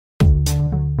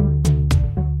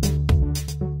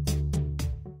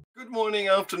morning,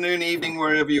 afternoon, evening,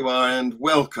 wherever you are, and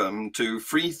welcome to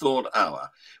FreeThought Hour,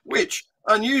 which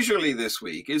unusually this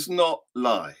week is not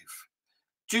live.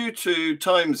 Due to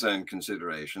time zone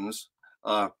considerations,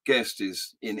 our guest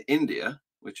is in India,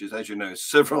 which is, as you know,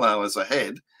 several hours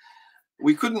ahead.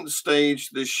 We couldn't stage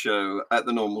this show at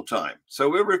the normal time, so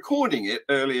we're recording it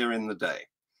earlier in the day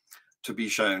to be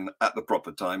shown at the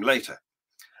proper time later.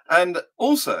 And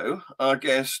also, our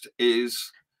guest is,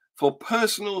 for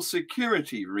personal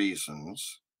security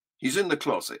reasons, he's in the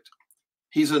closet.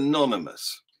 He's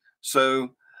anonymous. So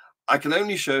I can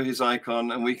only show his icon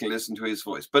and we can listen to his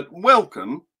voice. But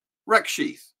welcome,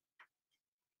 Rakshith.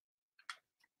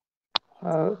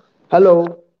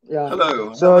 Hello. Yeah.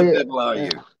 Hello. So How the devil are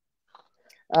you?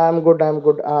 I'm good.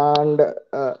 And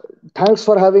thanks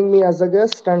for having me as a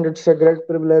guest. And it's a great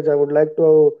privilege. I would like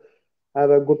to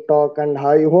have a good talk. And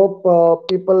I hope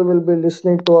people will be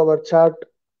listening to our chat.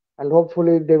 And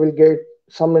hopefully they will get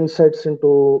some insights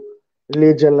into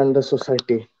religion and the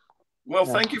society. Well,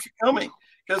 Yeah. thank you for coming.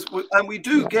 And we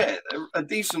do get a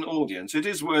decent audience. It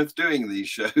is worth doing these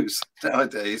shows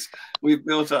nowadays. We've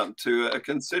built up to a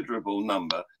considerable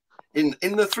number in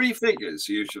the three figures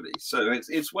usually. So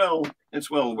it's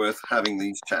well worth having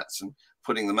these chats and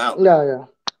putting them out there. Yeah.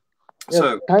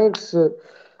 So Thanks.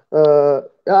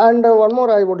 And one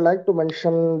more I would like to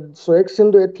mention. So Ex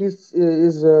Hindu Atheist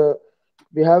is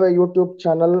we have a YouTube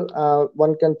channel.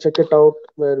 One can check it out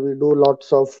where we do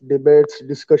lots of debates,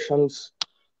 discussions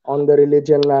on the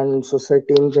religion and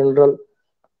society in general.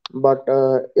 But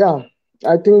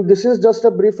I think this is just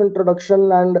a brief introduction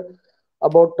and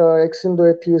about Ex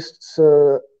Hindu Atheists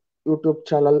YouTube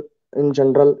channel in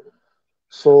general.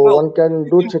 So one can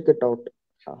check it out.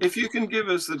 If you can give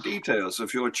us the details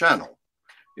of your channel,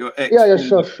 your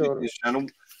sure. channel,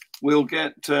 we'll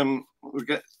get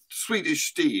Swedish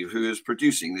Steve, who is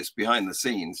producing this behind the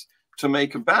scenes, to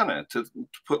make a banner to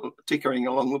put tickering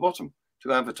along the bottom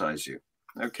to advertise you.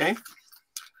 Okay,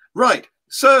 right.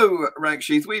 So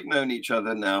Rakshith, we've known each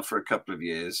other now for a couple of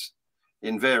years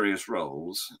in various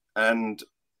roles, and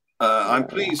I'm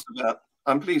pleased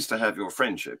to have your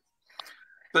friendship.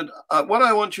 But what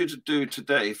I want you to do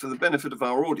today, for the benefit of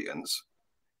our audience,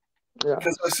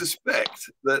 because I suspect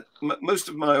that most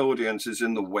of my audience is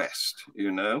in the West,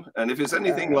 and if it's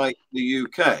anything like the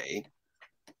UK,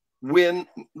 when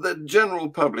the general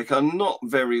public are not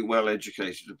very well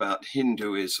educated about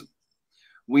Hinduism.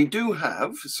 We do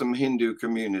have some Hindu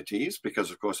communities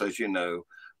because, of course, as you know,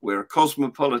 we're a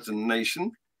cosmopolitan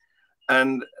nation,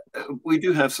 and we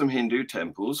do have some Hindu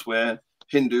temples where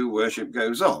Hindu worship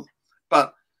goes on.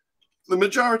 But the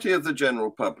majority of the general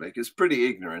public is pretty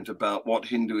ignorant about what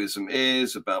Hinduism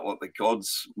is, about what the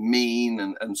gods mean,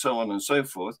 and so on and so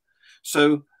forth.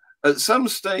 So at some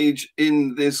stage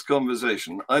in this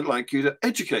conversation, I'd like you to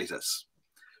educate us.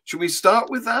 Should we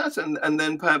start with that? And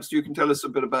then perhaps you can tell us a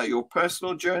bit about your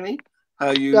personal journey,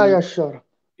 how you... Yeah, sure.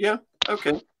 Yeah,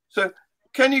 okay. So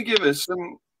can you give us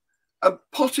a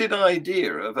potted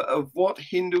idea of what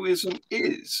Hinduism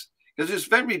is? Because it's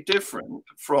very different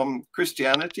from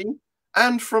Christianity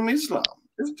and from Islam,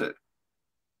 isn't it?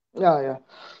 Yeah.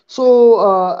 So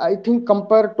I think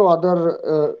compared to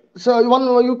other, so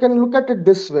one you can look at it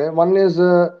this way. One is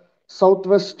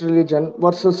Southwest religion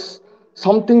versus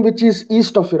something which is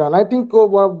east of Iran. I think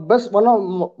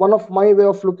one of my way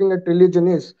of looking at religion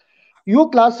is you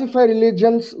classify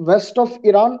religions west of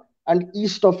Iran and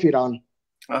east of Iran.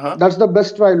 That's the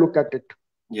best way I look at it.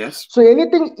 Yes. So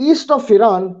anything east of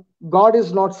Iran, God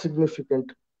is not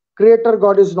significant. Creator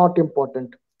God is not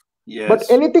important. Yes. But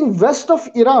anything west of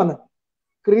Iran,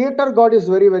 Creator God is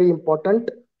very, very important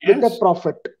with a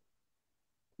prophet.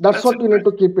 That's what you need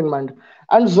to keep in mind.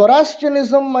 And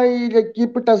Zoroastrianism, I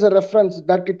keep it as a reference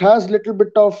that it has little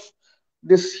bit of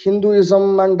this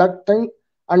Hinduism and that thing,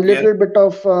 and little bit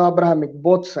of Abrahamic,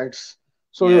 both sides.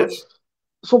 So,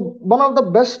 so one of the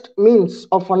best means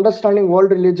of understanding world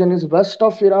religion is west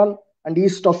of Iran and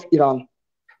east of Iran.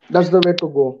 That's the way to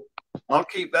go. I'll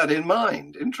keep that in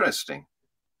mind. Interesting.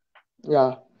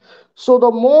 Yeah. So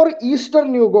the more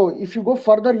eastern you go, if you go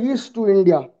further east to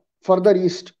India, further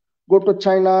east, go to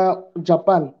China,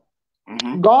 Japan,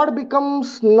 God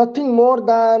becomes nothing more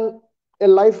than a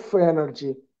life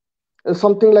energy.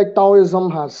 Something like Taoism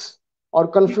has, or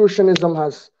Confucianism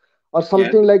has, or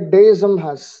something like Deism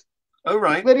has. Oh,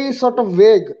 right. Very sort of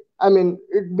vague. I mean,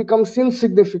 it becomes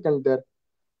insignificant there.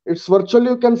 It's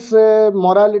virtually, you can say,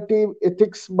 morality,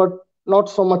 ethics, but not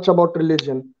so much about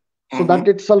religion. So that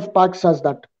itself packs as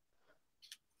that.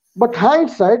 But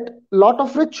hindsight, lot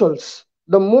of rituals.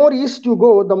 The more east you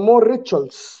go, the more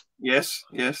rituals. Yes.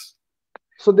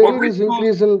 So there is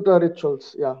increase in the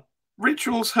rituals. Yeah.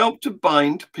 rituals help to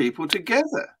bind people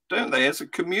together, don't they, as a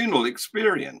communal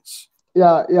experience?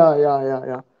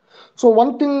 Yeah. So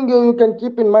one thing you can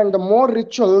keep in mind: the more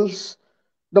rituals,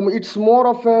 it's more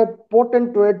of a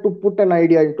potent way to put an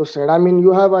idea into set. I mean,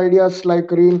 you have ideas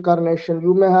like reincarnation.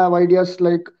 You may have ideas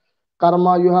like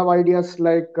karma. You have ideas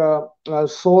like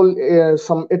soul,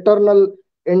 some eternal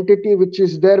entity which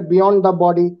is there beyond the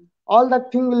body. All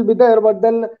that thing will be there, but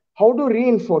then how to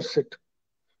reinforce it?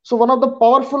 So one of the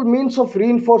powerful means of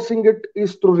reinforcing it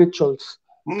is through rituals.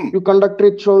 Hmm. You conduct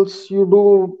rituals, you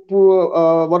do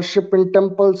worship in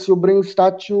temples, you bring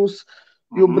statues,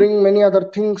 you bring many other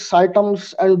things,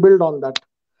 items, and build on that.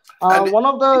 And One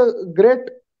of the great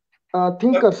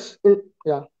thinkers,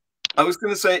 yeah. I was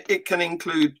going to say it can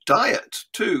include diet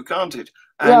too, can't it?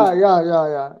 And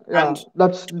Yeah.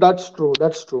 That's true.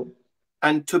 That's true.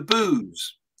 and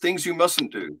taboos, things you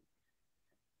mustn't do.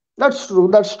 That's true.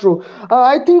 That's true.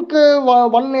 I think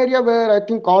one area where I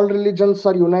think all religions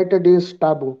are united is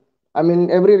taboo. I mean,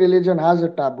 every religion has a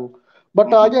taboo. But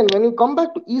again, when you come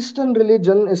back to Eastern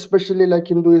religion, especially like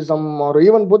Hinduism or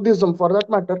even Buddhism for that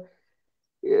matter,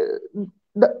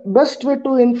 the best way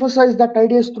to emphasize that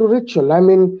idea is through ritual. I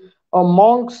mean,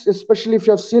 monks, especially if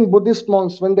you have seen Buddhist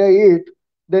monks, when they eat,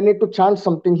 they need to chant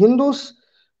something. Hindus,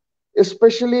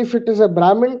 especially if it is a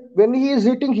Brahmin, when he is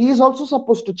eating, he is also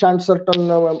supposed to chant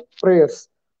certain prayers,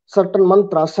 certain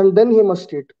mantras, and then he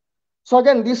must eat. So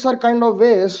again, these are kind of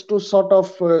ways to sort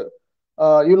of,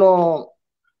 uh, you know,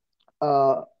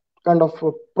 uh,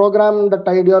 program that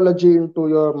ideology into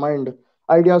your mind.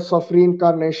 Ideas of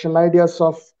reincarnation, ideas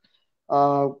of,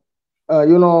 uh,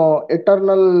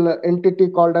 eternal entity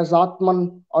called as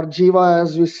Atman or Jiva,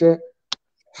 as we say.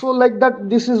 So like that,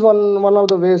 this is one of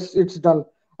the ways it's done.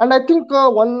 And I think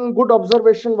one good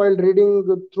observation while reading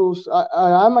through,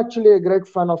 I am actually a great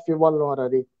fan of Yuval Noah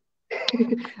Harari.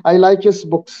 I like his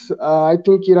books. I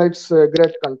think he writes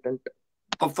great content.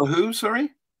 Of the who,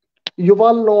 sorry?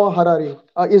 Yuval Noah Harari,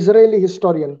 Israeli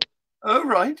historian. Oh,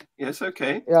 right. Yes,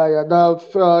 okay. Yeah, the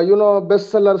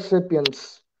bestseller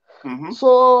Sapiens.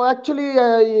 So actually,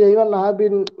 I even have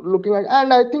been looking at,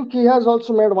 and I think he has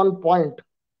also made one point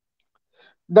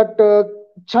that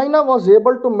China was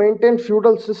able to maintain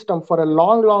feudal system for a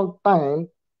long time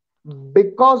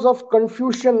because of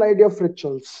Confucian idea of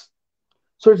rituals.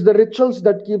 So it's the rituals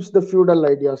that keeps the feudal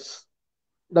ideas,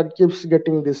 that keeps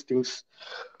getting these things.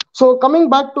 So coming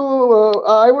back to,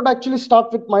 I would actually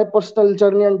start with my personal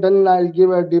journey, and then I'll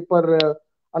give a deeper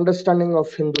understanding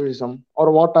of Hinduism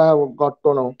or what I have got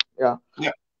to know. Yeah.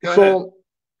 Yeah. Go So. ahead.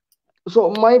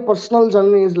 So my personal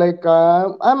journey is like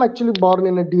I'm actually born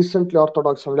in a decently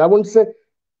orthodox family. I wouldn't say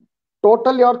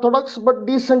totally orthodox, but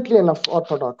decently enough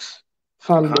orthodox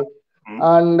family.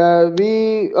 And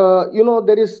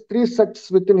there is three sects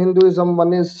within Hinduism.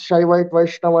 One is Shaivite,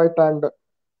 Vaishnavite, and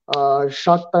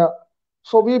Shakta.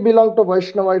 So we belong to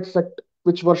Vaishnavite sect,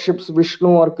 which worships Vishnu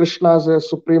or Krishna as a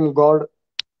supreme god.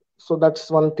 So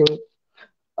that's one thing.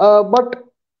 But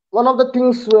one of the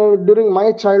things during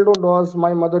my childhood was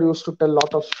my mother used to tell a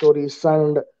lot of stories,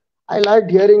 and I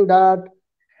liked hearing that.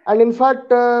 And in fact,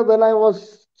 when I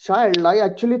was child, I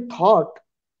actually thought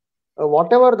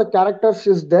whatever the characters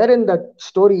is there in that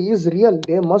story is real.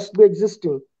 They must be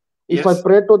existing. If I Yes.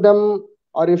 pray to them,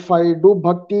 or if I do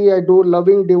bhakti, I do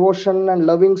loving devotion and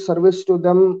loving service to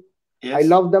them, I Yes.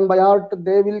 love them by heart,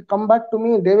 they will come back to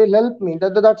me, they will help me.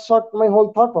 That's what my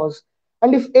whole thought was.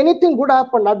 And if anything good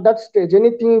happened at that stage,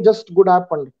 anything just good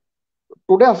happened,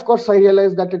 today of course I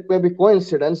realize that it may be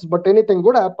coincidence, but anything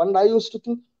good happened, I used to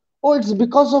think, oh, it's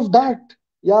because of that.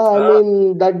 Yeah, I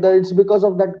mean that it's because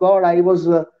of that god I was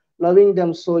loving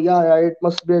them. So yeah, it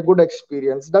must be a good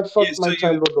experience. That's what Yes. my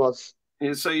childhood was.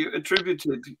 So you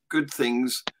attributed good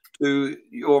things to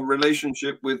your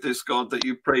relationship with this God that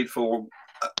you prayed for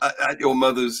at your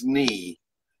mother's knee.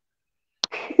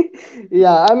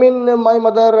 Yeah, I mean, my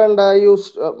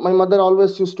mother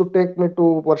always used to take me to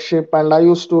worship, and I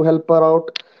used to help her out.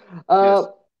 uh, Yes.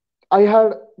 I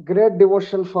had great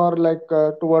devotion for like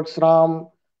towards Ram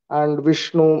and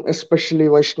Vishnu, especially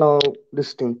Vaishnav,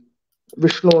 this thing,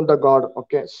 Vishnu the god.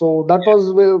 Okay, so that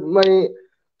was my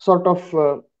sort of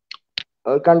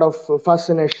kind of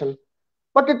fascination.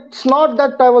 But it's not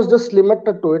that I was just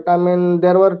limited to it. I mean,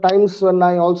 there were times when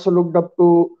I also looked up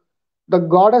to the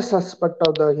goddess aspect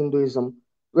of the Hinduism,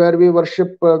 where we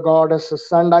worship goddesses.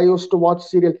 And I used to watch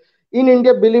serial. In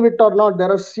India, believe it or not,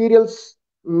 there are serials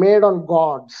made on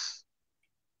gods.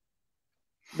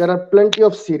 There are plenty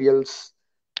of serials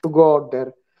to go out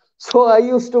there. So I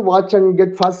used to watch and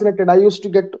get fascinated. I used to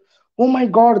get, oh my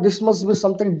God, this must be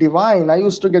something divine. I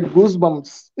used to get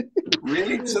goosebumps.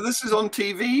 Really? So this is on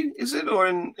TV, is it, or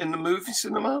in the movie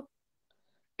cinema?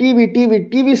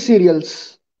 TV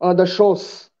serials, the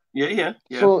shows. Yeah.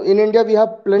 So in India, we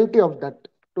have plenty of that,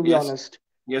 to be Yes. honest.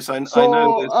 Yes, I know So,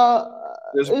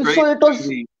 there's so it was,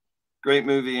 great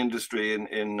movie industry in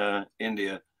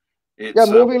India. yeah,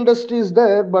 It's movie industry is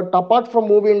there, but apart from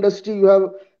movie industry, you have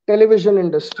television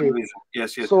industry. television.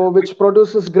 Yes. So which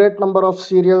produces great number of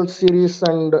serials, series,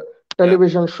 and Yeah.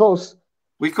 television shows.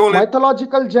 We call it.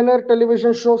 Mythological genre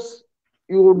television shows.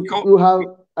 We call You have,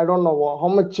 I don't know how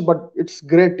much, but it's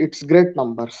great. It's great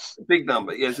numbers. big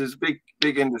number. Yes, it's a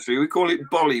big industry. We call it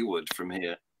Bollywood from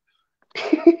here.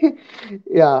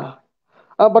 Yeah.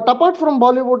 But apart from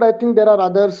Bollywood, I think there are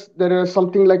others. There is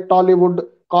something like Tollywood,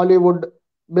 Collywood,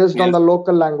 based on Yes. the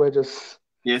local languages.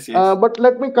 Yes. But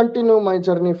let me continue my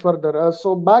journey further.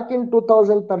 So back in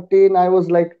 2013, I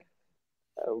was like,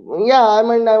 yeah, I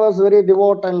mean, I was very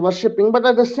devout and worshipping, but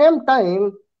at the same time,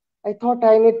 I thought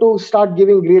I need to start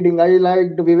giving reading. I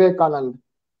liked Vivekanand,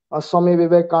 Swami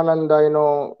Vivekananda,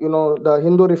 the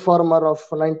Hindu reformer of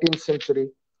 19th century.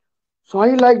 So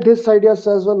I liked his ideas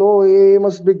as well. Oh, he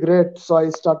must be great. So I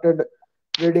started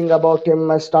reading about him.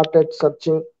 I started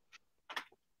searching.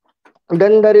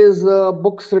 Then there is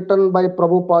books written by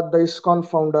Prabhupada, the ISKCON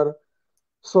founder.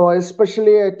 So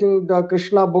especially, I think the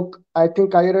Krishna book. I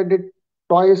think I read it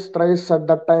twice, thrice at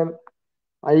that time.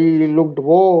 I looked,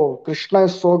 whoa, Krishna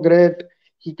is so great.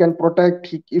 He can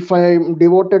protect. If I am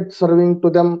devoted serving to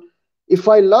them, if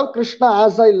I love Krishna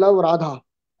as I love Radha,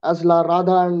 as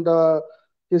Radha and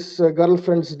his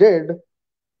girlfriends did,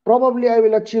 probably I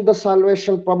will achieve the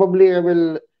salvation. Probably I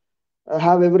will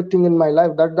have everything in my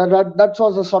life. That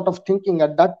was the sort of thinking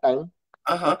at that time.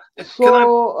 Can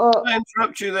So I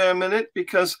interrupt you there a minute,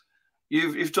 because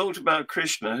you've talked about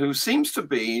Krishna, who seems to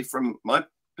be, from my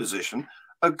position,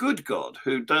 a good God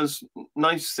who does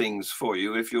nice things for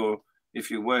you if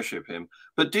you worship him.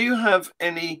 But do you have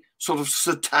any sort of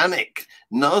satanic,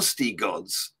 nasty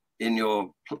gods in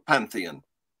your pantheon?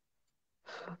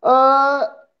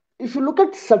 if you look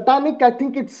at satanic, I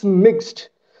think it's mixed.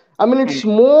 I mean, it's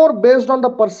more based on the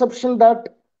perception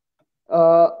that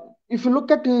uh, if you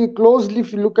look at it closely,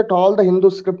 if you look at all the Hindu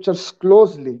scriptures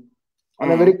closely,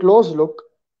 on a very close look,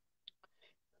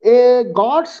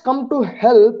 gods come to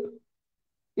help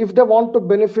if they want to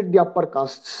benefit the upper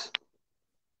castes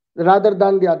rather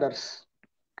than the others.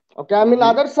 Okay, I mean,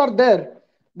 others are there,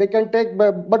 they can take,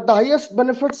 but the highest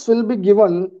benefits will be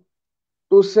given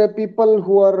to, say, people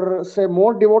who are, say,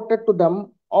 more devoted to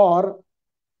them, or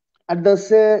at the,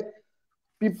 say,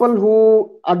 people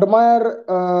who admire,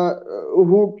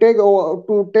 who take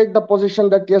to take the position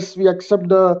that yes, we accept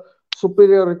the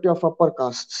superiority of upper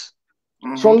castes.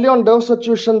 So only on those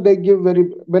situations they give very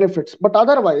benefits, but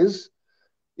otherwise,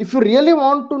 if you really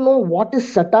want to know what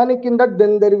is satanic in that,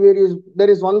 then there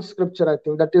is one scripture, I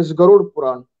think, that is Garud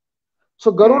Puran.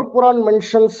 So Garud Puran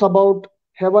mentions about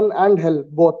heaven and hell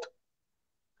both.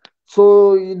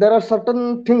 So there are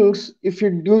certain things, if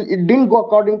it didn't go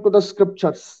according to the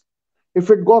scriptures, if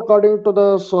it go according to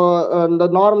the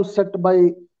norms set by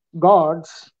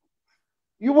gods,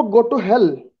 you would go to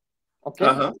hell.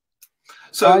 Okay.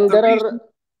 So And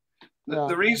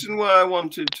the reason why I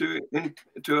wanted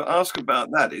to ask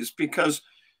about that is because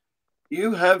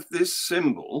you have this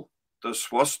symbol, the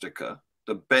swastika,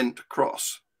 the bent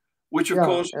cross, which of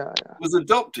course was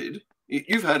adopted.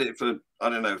 You've had it for, I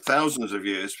don't know, thousands of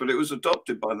years, but it was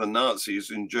adopted by the Nazis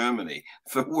in Germany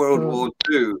for World War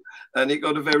II, and it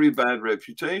got a very bad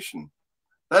reputation.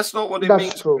 That's not what it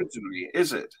means originally,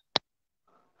 is it?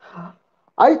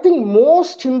 I think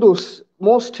most Hindus,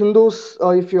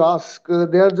 if you ask,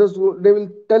 they will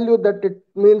tell you that it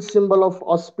means symbol of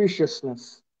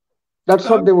auspiciousness. That's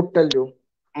what they would tell you.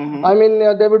 I mean,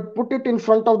 they would put it in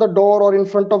front of the door or in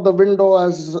front of the window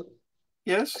as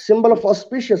symbol of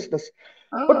auspiciousness.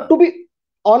 But to be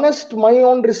honest, my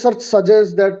own research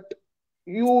suggests that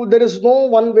there is no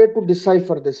one way to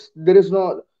decipher this. There is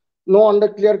no under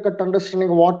clear-cut understanding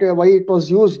why it was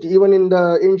used even in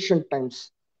the ancient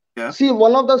times. See,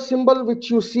 one of the symbol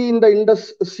which you see in the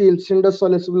Indus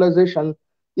Valley civilization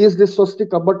is this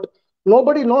swastika, but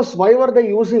nobody knows why were they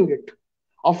using it.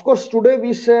 Of course, today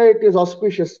we say it is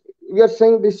auspicious. We are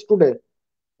saying this today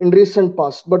in recent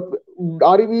past, but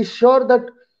are we sure that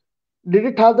did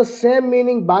it have the same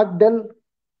meaning back then?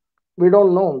 We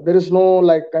don't know. There is no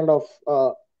like kind of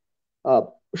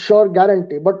sure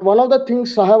guarantee. But one of the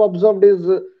things I have observed is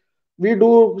we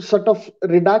do sort of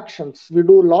redactions. We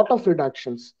do a lot of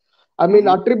redactions. I mean,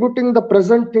 attributing the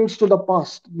present things to the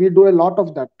past. We do a lot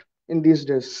of that in these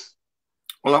days.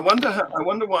 Well, I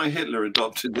wonder why Hitler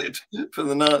adopted it for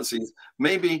the Nazis.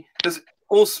 Maybe because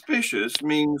auspicious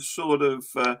means sort of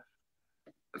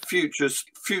future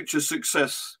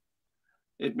success.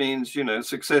 it means, you know,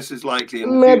 success is likely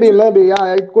in the Maybe, future. maybe,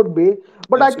 yeah, it could be.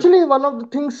 But That's it. actually, one of the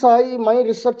things my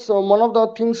research, one of the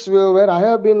things where I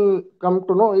have been come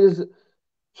to know is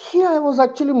here I was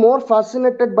actually more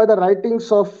fascinated by the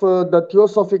writings of the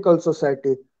Theosophical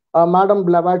Society, Madame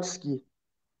Blavatsky,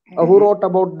 who Hmm. wrote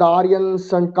about the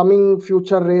Aryans and coming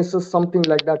future races, something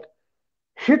like that.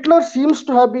 Hitler seems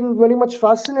to have been very much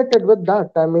fascinated with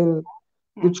that. I mean,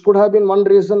 which could have been one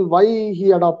reason why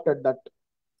he adopted that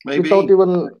without Maybe. even,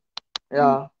 Mm.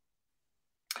 yeah.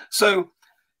 So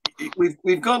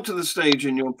we've got to the stage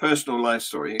in your personal life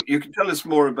story. You can tell us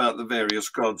more about the various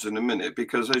gods in a minute,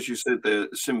 because as you said, they're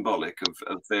symbolic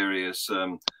of various.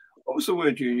 What was the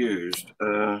word you used?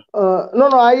 No,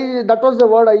 no, I that was the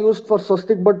word I used for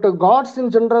swastik, but gods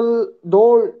in general,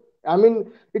 though, I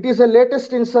mean, it is a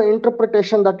latest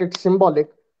interpretation that it's symbolic,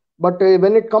 but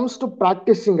when it comes to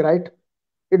practicing, right,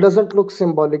 it doesn't look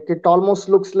symbolic. It almost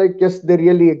looks like, yes, they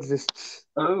really exists.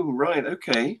 Oh, right.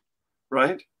 Okay.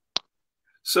 Right.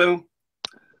 So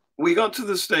we got to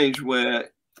the stage where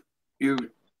you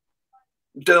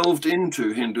delved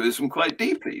into Hinduism quite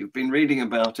deeply. You've been reading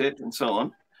about it and so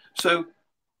on. So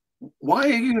why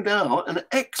are you now an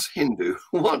ex-Hindu?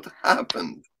 What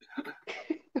happened?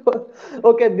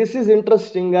 Okay, this is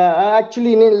interesting.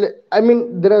 Actually, I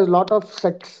mean, there are a lot of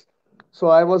sects. So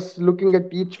I was looking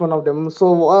at each one of them.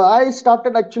 So I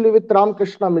started actually with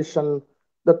Ramakrishna Mission,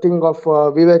 the thing of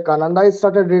Vivekananda. I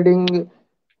started reading.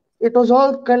 It was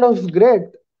all kind of great.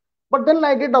 But then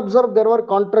I did observe there were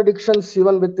contradictions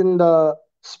even within the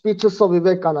speeches of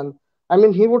Vivekananda. I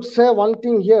mean, he would say one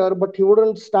thing here, but he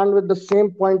wouldn't stand with the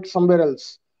same point somewhere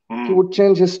else. He Mm. would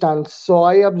change his stance. So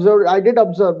I did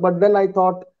observe, but then I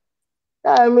thought,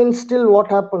 yeah, I mean, still, what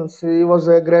happens? He was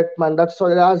a great man. That's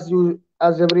why,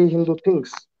 as every Hindu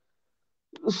thinks.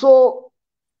 So,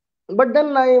 but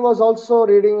then I was also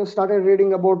started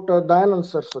reading about Dayanand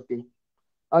Saraswati,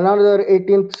 another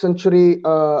 18th century,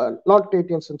 not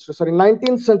 18th century, sorry,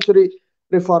 19th century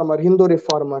reformer, Hindu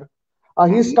reformer.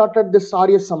 He Mm. started this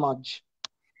Arya Samaj.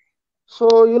 So,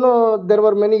 there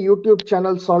were many YouTube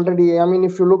channels already. I mean,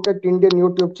 if you look at Indian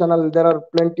YouTube channel, there are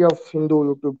plenty of Hindu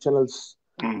YouTube channels.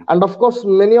 Mm. And of course,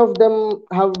 many of them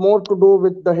have more to do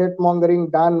with the hate mongering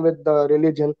than with the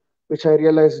religion, which I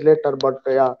realized later. But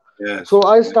yeah. Yes. So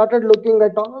I started looking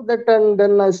at all of that, and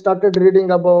then I started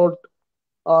reading about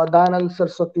Dayanand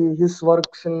Saraswati, his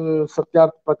works in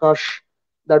Satyarth Prakash,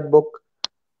 that book.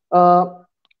 Uh,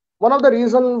 One of the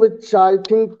reason which I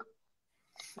think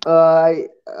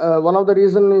one of the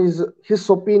reason is his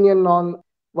opinion on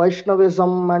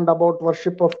Vaishnavism and about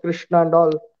worship of Krishna and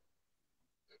all.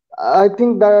 I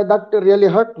think that really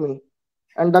hurt me,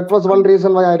 and that was one Oh.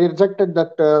 reason why I rejected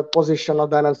that position of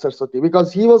Dayanand Saraswati,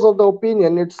 because he was of the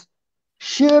opinion it's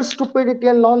sheer stupidity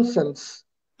and nonsense.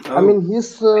 I Oh. mean, his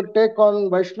take on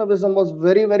Vaishnavism was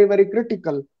very, very, very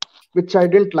critical, which I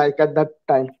didn't like at that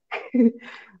time.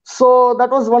 So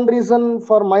that was one reason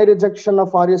for my rejection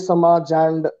of Arya Samaj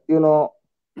and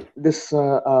this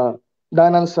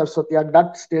Dayanand Saraswati at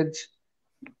that stage.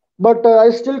 But I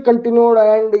still continued,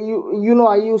 and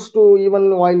I used to,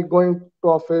 even while going to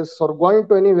office or going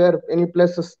to anywhere, any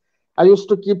places, I used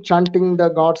to keep chanting the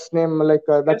God's name, like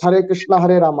that Yes. Hare Krishna,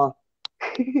 Hare Rama.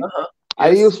 Uh-huh. I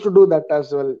Yes. used to do that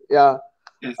as well, yeah.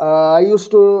 Yes. I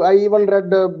even read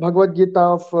Bhagavad Gita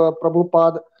of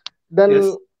Prabhupada. Then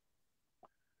Yes.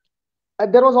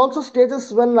 there was also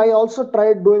stages when I also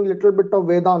tried doing little bit of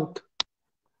Vedant,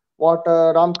 what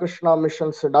Ramakrishna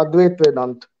Mission said, Advait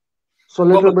Vedant. So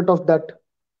Well, little bit of that.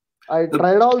 I the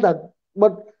tried all that,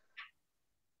 but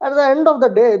at the end of the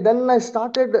day, then I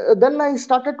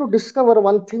started to discover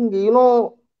one thing.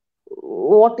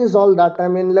 What is all that? I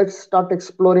mean, let's start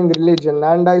exploring religion,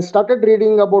 and I started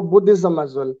reading about Buddhism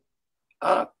as well.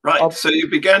 right. Uh, So you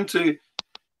began to,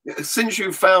 since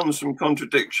you found some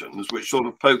contradictions which sort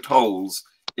of poked holes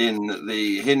in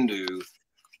the Hindu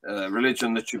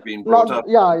religion that you've been brought Not, up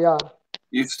yeah, with, yeah.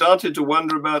 you started to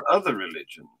wonder about other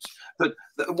religions. But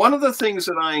one of the things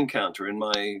that I encounter in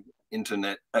my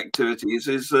internet activities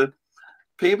is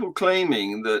people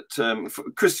claiming that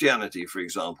Christianity, for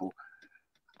example,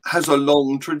 has a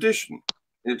long tradition.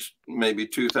 It's maybe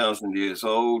 2,000 years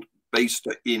old, based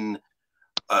in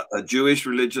a Jewish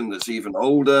religion that's even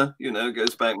older,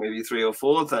 goes back maybe 3 or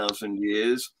 4,000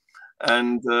 years.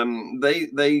 And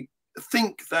they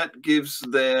think that gives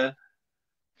their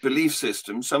belief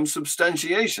system some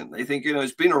substantiation. They think,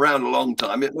 it's been around a long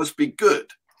time, it must be good.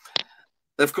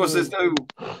 Of course, there's no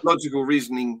logical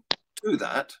reasoning to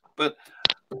that, but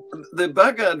the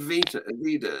Bhagavad Gita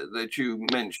that you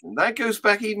mentioned, that goes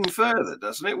back even further,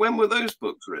 doesn't it? When were those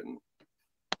books written?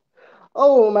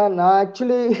 Oh man,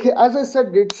 actually, as I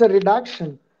said, it's a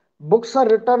redaction. Books are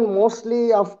written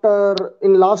mostly after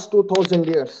in last 2000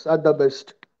 years at the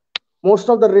best. Most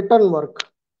of the written work.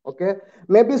 Okay,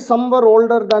 maybe some were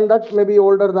older than that, maybe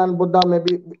older than Buddha.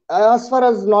 Maybe as far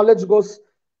as knowledge goes,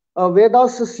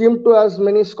 Vedas seem to, as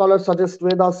many scholars suggest,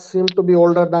 Vedas seem to be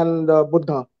older than the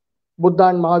Buddha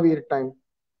and Mahavir time.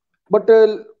 But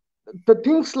the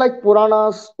things like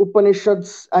Puranas,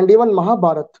 Upanishads, and even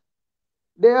Mahabharata,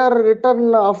 they are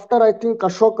written after, I think,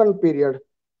 Ashokan period,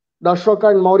 the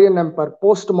Ashoka and Mauryan Empire,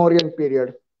 post-Mauryan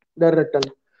period. They're written.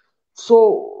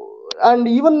 So, and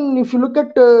even if you look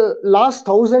at last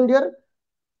 1,000 year,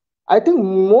 I think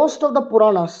most of the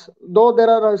Puranas, though there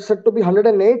are said to be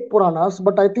 108 Puranas,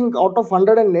 but I think out of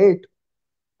 108,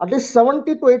 at least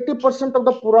 70 to 80% of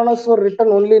the Puranas were written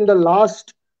only in the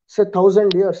last, say,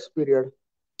 1,000 years period.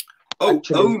 Oh,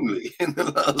 Actually, only in the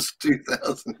last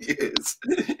 2,000 years.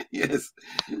 Yes.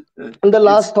 in the It's,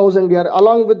 last 1,000 year,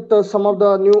 along with some of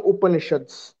the new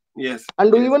Upanishads. yes,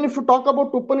 And yes, even if you talk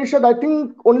about Upanishad, I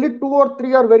think only two or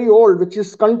three are very old, which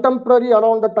is contemporary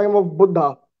around the time of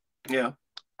Buddha. yeah.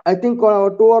 I think two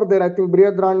are there. I think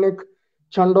Brihadraranyaka,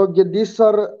 Chandogya, these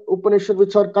are Upanishads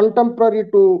which are contemporary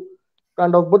to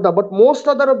kind of Buddha. But most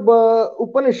other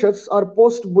Upanishads are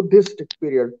post-Buddhistic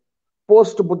period,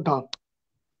 post-Buddha.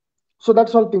 So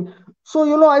that's something.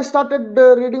 So, I started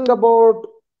reading about,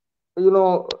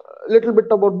 little bit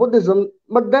about Buddhism,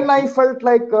 but then I felt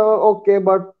like, okay,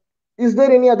 but is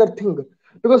there any other thing?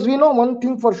 Because we know one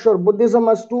thing for sure, Buddhism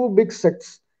has two big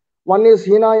sects. One is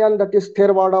Hinayan, that is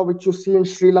Theravada, which you see in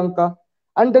Sri Lanka,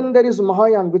 and then there is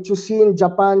Mahayan, which you see in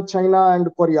Japan, China, and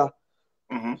Korea.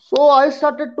 Mm-hmm. So I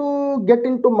started to get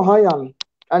into Mahayan,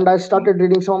 and I started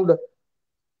reading some of the.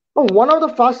 Now, one of the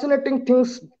fascinating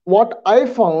things what I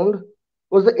found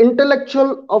was the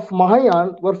intellectual of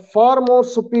Mahayan were far more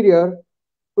superior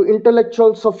to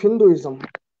intellectuals of Hinduism.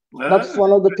 That's Ah,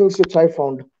 one of the things which I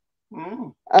found. I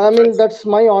mean, interesting. that's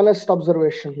my honest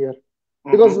observation here.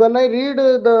 Because Mm-hmm. when I read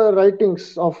the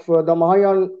writings of the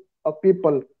Mahayan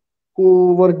people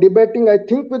who were debating, I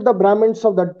think, with the Brahmins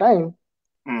of that time,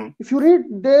 Mm. if you read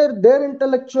their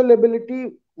intellectual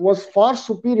ability was far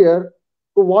superior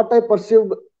to what I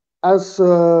perceived as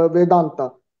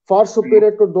Vedanta, far Mm.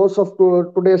 superior to those of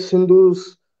today's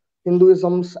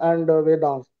Hinduisms and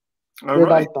All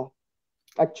right. Vedanta,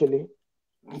 actually.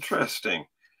 Interesting.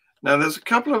 Now, there's a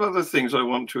couple of other things I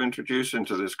want to introduce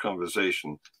into this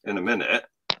conversation in a minute.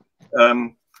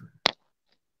 Um,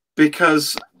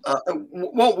 because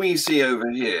what we see over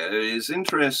here is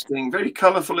interesting, very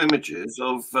colorful images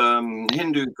of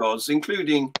Hindu gods,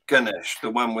 including Ganesh, the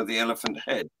one with the elephant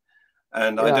head.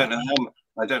 And Yeah.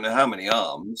 I don't know how many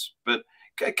arms, but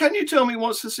can you tell me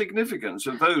what's the significance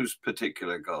of those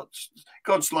particular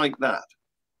gods like that?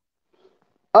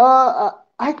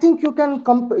 I think you can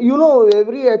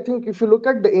I think if you look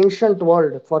at the ancient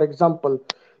world, for example,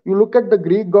 you look at the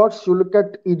Greek gods, you look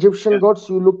at Egyptian Yes, gods,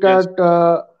 you look yes,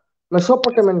 at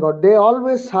Mesopotamian god, they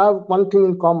always have one thing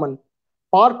in common: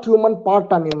 part human,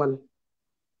 part animal.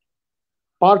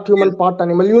 Part yes, human, part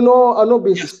animal. You know yes,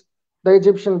 Anubis, the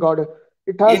Egyptian god.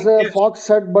 It has a yes, fox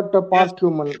head, but a yes, part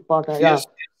human, part yeah. yes,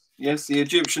 yes. The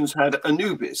Egyptians had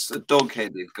Anubis, a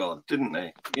dog-headed god, didn't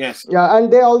they? Yes, Yeah,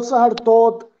 and they also had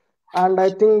Thoth, and I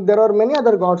think there are many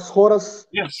other gods, Horus,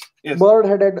 yes, yes, bird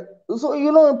headed. So,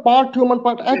 part human,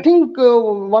 part. I yes, think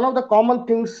one of the common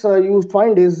things you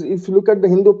find is if you look at the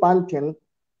Hindu pantheon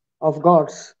of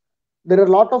gods, there are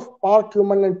a lot of part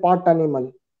human and part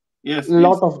animal. yes, yes.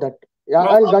 Lot of that. Yeah,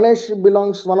 Well, and Ganesh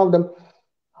belongs one of them.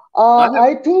 I have,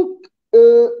 I think,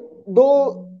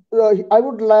 though, I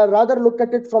would rather look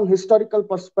at it from historical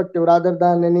perspective rather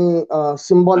than any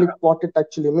symbolic what it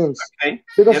actually means. okay,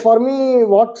 Because yep, for me,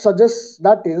 what suggests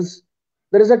that is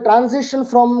there is a transition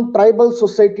from tribal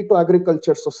society to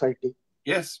agriculture society.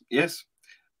 yes, yes.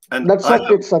 And That's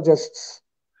what it suggests.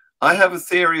 I have a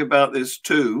theory about this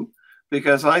too,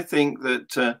 because I think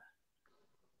that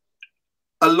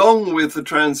along with the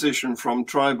transition from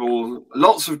tribal,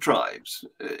 lots of tribes,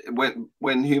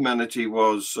 when humanity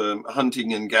was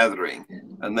hunting and gathering,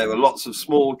 and there were lots of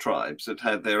small tribes that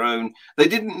had their own, they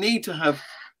didn't need to have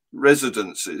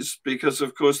residences because,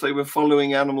 of course, they were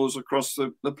following animals across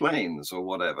the plains or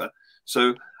whatever.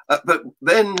 So, but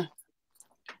then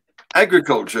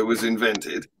agriculture was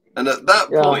invented, and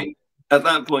Yeah, at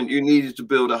that point, you needed to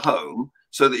build a home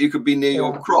so that you could be near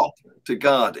your yeah. crop to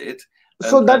guard it.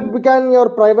 So that And became your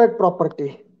private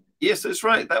property. yes, that's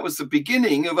right. That was the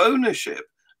beginning of ownership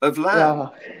of land.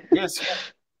 Yeah, Yes,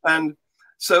 and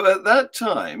so at that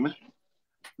time,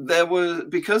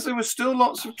 because there were still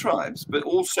lots of tribes, but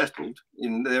all settled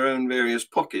in their own various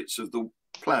pockets of the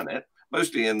planet,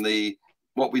 mostly in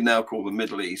what we now call the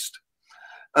Middle East.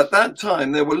 At that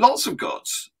time, there were lots of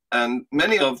gods, and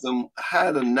many of them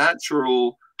had a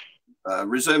natural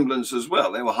resemblance as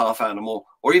well. They were half animal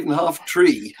or even half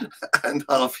tree and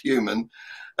half human.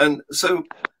 And so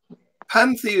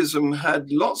pantheism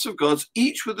had lots of gods,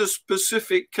 each with a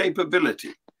specific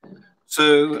capability.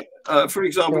 So, for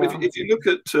example, if you look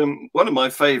at one of my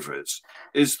favorites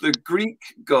is the Greek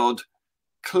god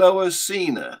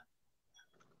Cloacina.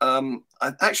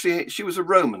 Actually, she was a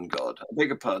Roman god, I beg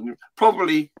your pardon,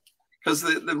 probably because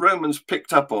the Romans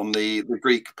picked up on the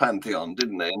Greek pantheon,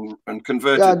 didn't they, and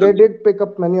converted Yeah, they them. did pick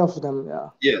up many of them, yeah.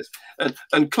 Yes,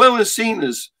 and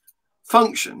Cloacina's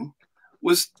function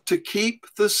was to keep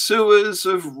the sewers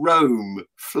of Rome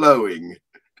flowing.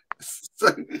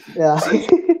 So, yeah.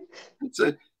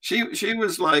 so she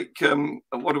was like,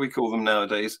 what do we call them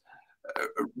nowadays?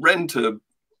 Renter.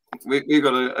 We've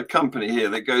got a company here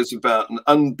that goes about and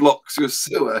unblocks your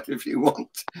sewer if you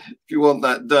want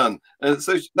that done. And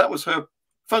so that was her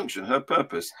function, her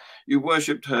purpose. You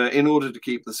worshipped her in order to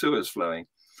keep the sewers flowing.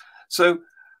 So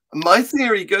my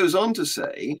theory goes on to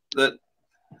say that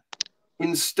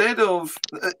instead of,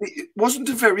 it wasn't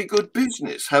a very good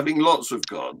business having lots of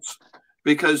gods,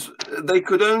 because they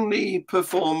could only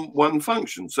perform one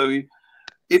function. So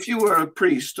if you were a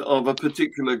priest of a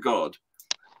particular god,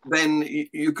 then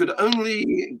you could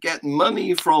only get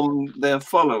money from their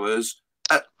followers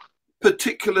at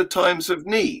particular times of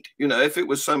need. You know, if it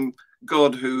was some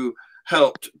god who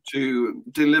helped to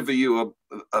deliver you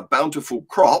a bountiful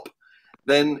crop,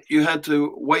 then you had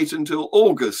to wait until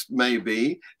August,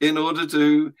 maybe, in order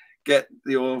to get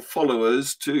your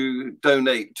followers to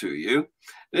donate to you.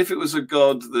 And if it was a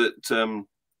god that,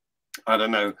 I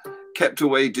don't know, kept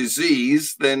away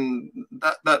disease, then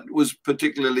that was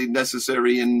particularly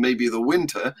necessary in maybe the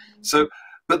winter. So,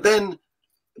 but then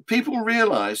people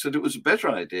realized that it was a better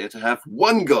idea to have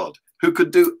one god who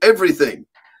could do everything,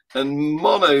 and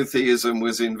monotheism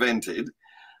was invented.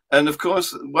 And of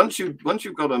course, once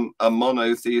you've got a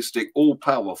monotheistic,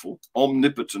 all-powerful,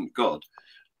 omnipotent god,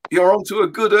 you're onto a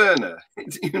good earner.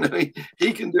 You know,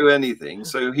 he can do anything,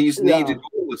 so he's needed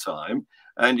all the time.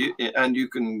 And you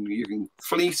can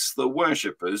fleece the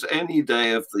worshippers any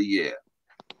day of the year.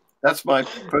 That's my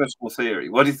personal theory.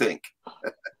 What do you think?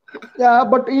 Yeah,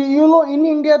 but you know, in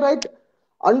India, right,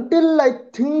 until I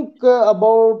think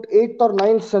about 8th or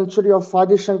 9th century of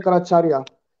Adi Shankaracharya,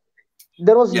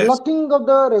 there was nothing of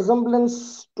the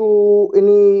resemblance to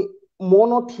any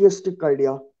monotheistic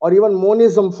idea or even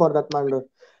monism for that matter.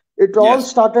 It all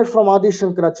started from Adi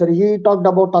Shankaracharya. He talked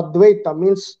about Advaita,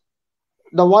 means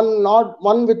the one, not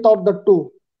one without the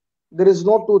two. There is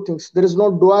no two things. There is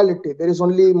no duality. There is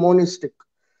only monistic.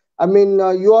 I mean,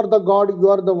 you are the God, you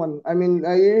are the one. I mean,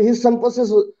 his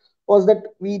emphasis was that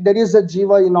there is a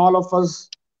jiva in all of us.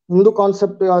 Hindu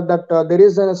concept that there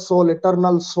is a soul,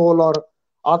 eternal soul, or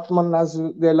Atman, as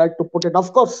they like to put it.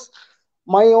 Of course,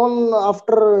 my own,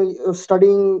 after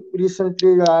studying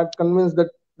recently, I am convinced that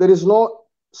there is no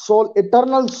soul,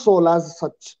 eternal soul as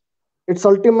such. It's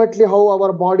ultimately how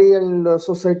our body and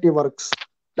society works.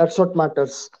 That's what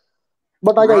matters.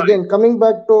 But again, coming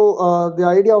back to the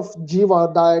idea of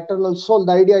jiva, the eternal soul,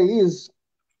 the idea is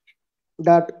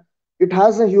that it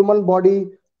has a human body.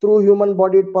 Through human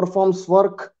body, it performs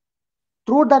work.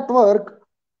 Through that work,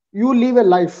 you live a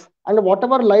life. And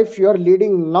whatever life you are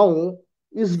leading now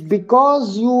is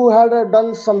because you had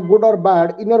done some good or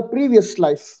bad in your previous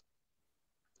life.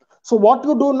 So what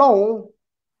you do now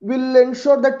will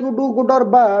ensure that you do good or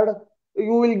bad,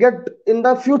 you will get in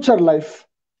the future life.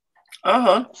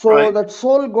 So that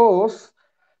soul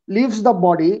leaves the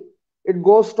body, it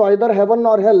goes to either heaven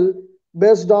or hell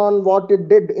based on what it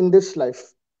did in this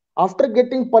life. After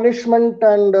getting punishment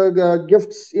and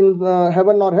gifts in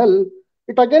heaven or hell,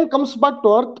 it again comes back to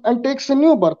earth and takes a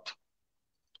new birth.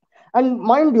 And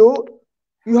mind you,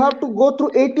 you have to go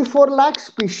through 84 lakh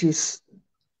species.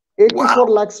 84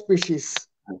 lakh species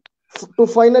to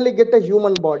finally get a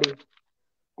human body.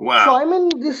 Wow. So, I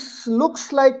mean, this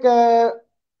looks like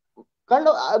kind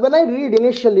of, when I read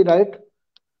initially, right,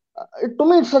 to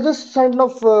me, it suggests kind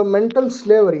of mental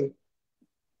slavery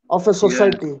of a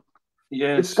society.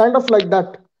 Yes. It's kind of like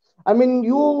that. I mean,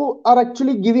 you are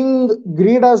actually giving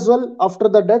greed as well after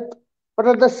the death, but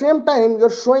at the same time,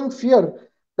 you're showing fear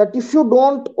that if you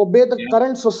don't obey the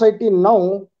current society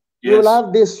now, you will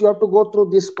have this, you have to go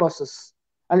through this process.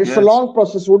 And it's a long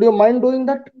process. Would you mind doing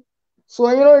that? So,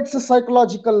 you know, it's a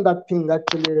psychological, that thing,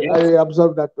 actually. I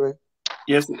observe that way.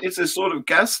 Yes, it's a sort of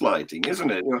gaslighting,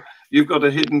 isn't it? You've got a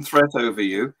hidden threat over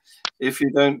you. If you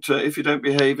don't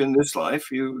behave in this life,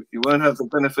 you won't have the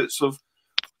benefits of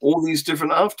all these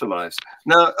different afterlives.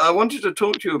 Now, I wanted to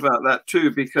talk to you about that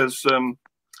too, because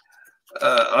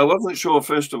I wasn't sure,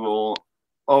 first of all,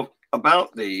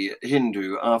 about the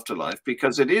Hindu afterlife,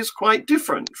 because it is quite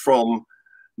different from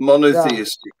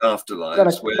monotheistic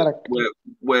afterlives, correct.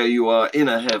 where you are in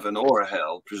a heaven or a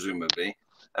hell, presumably,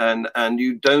 and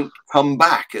you don't come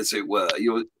back, as it were.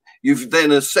 You've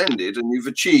then ascended and you've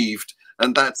achieved,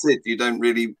 and that's it. You don't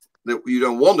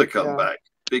want to come back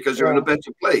because you're in a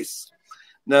better place.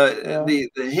 Now, the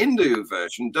Hindu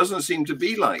version doesn't seem to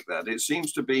be like that. It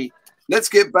seems to be, let's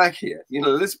get back here.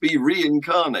 Let's be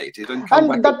reincarnated and come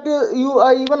back. And that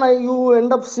you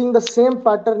end up seeing the same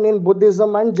pattern in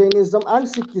Buddhism and Jainism and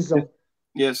Sikhism.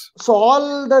 Yes. So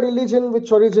all the religion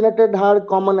which originated had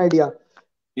common idea.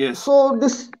 Yes. So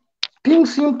this thing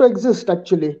seem to exist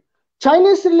actually.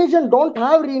 Chinese religion don't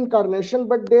have reincarnation,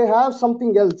 but they have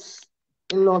something else,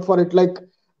 for it. Like,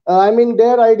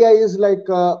 their idea is like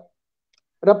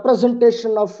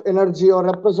representation of energy or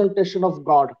representation of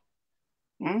God.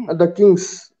 The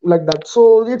kings, like that.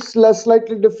 So it's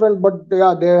slightly different, but they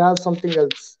have something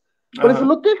else. But if you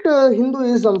look at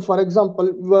Hinduism, for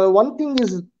example, one thing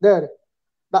is there,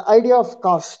 the idea of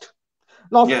caste.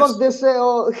 Now, of course, they say,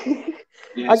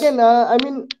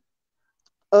 again,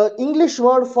 English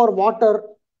word for water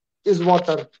is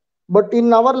water, but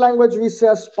in our language we say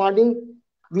as pani,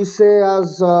 we say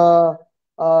as jal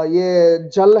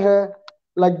hai,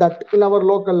 like that in our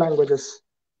local languages.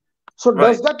 So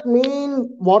does that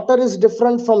mean water is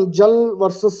different from jal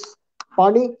versus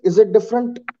pani? Is it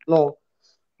different? No.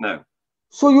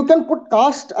 So you can put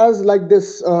caste as like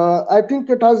this. I think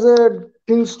it has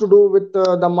things to do with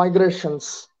the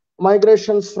migrations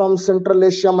from Central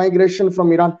Asia, migration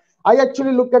from Iran. I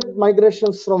actually look at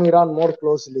migrations from Iran more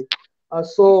closely.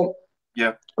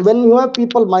 When you have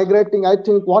people migrating, I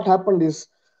think what happened is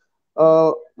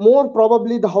more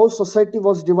probably the how society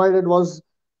was divided was,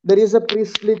 there is a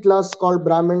priestly class called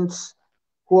Brahmins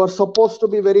who are supposed to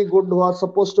be very good, who are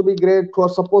supposed to be great, who are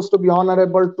supposed to be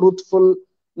honorable, truthful,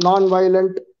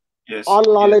 non-violent, all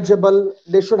knowledgeable.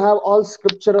 They should have all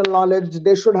scriptural knowledge.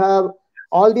 They should have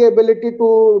all the ability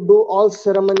to do all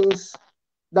ceremonies.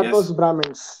 That was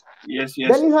Brahmins.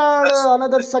 Then you had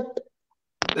another sect.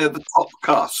 They're the top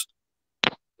caste.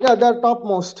 Yeah, they're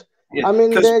topmost. Yeah,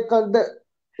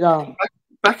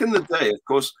 back in the day, of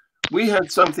course, we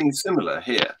had something similar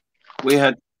here. We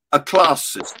had a class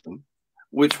system,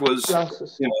 which was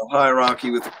hierarchy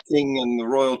with the king and the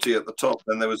royalty at the top.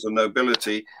 Then there was the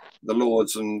nobility, the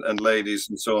lords and ladies,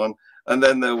 and so on. And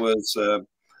then there was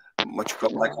what you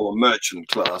call a merchant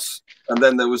class. And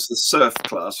then there was the serf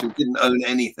class who didn't own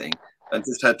anything and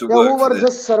just had to work. Who were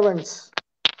just servants.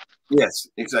 Yes,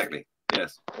 exactly.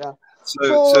 Yes. Yeah.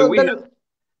 So we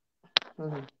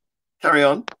carry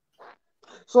on.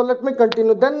 So let me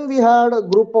continue. Then we had a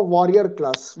group of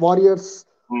warriors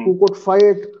who could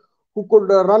fight, who could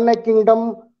run a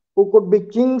kingdom, who could be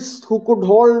kings, who could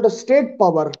hold state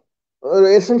power,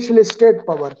 essentially state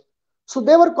power. So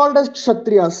they were called as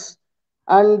Kshatriyas,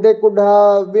 and they could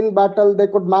win battle. They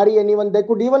could marry anyone. They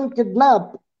could even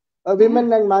kidnap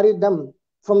women and marry them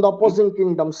from the opposing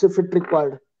kingdoms if it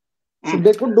required. So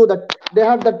they could do that. They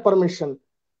had that permission.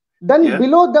 Then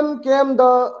below them came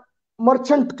the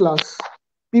merchant class,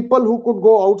 people who could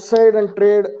go outside and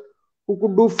trade, who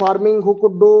could do farming, who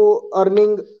could do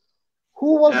earning,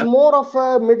 who was more of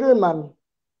a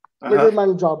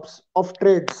middleman jobs of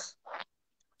trades.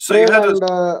 So trade and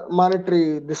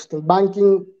monetary, this thing,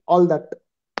 banking, all that.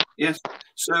 Yes.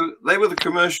 So they were the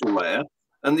commercial layer,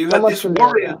 and you had this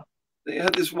warrior. Yeah. They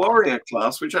had this warrior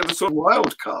class, which had a sort of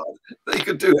wild card. They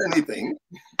could do anything.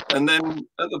 And then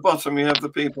at the bottom, you have the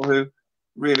people who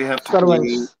really have to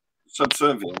be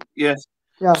subservient. Yes.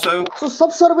 Yeah. So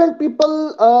subservient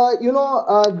people,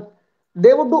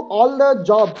 they would do all the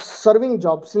jobs, serving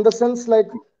jobs, in the sense like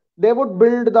they would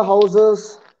build the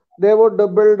houses, they would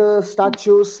build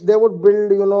statues, they would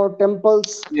build,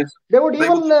 temples. Yes. They would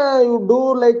even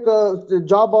do like the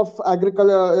job of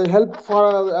agriculture, help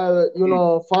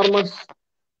for, farmers.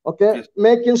 Okay. Yes.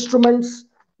 Make instruments,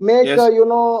 make,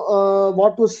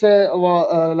 what to say,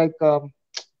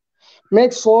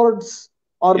 make swords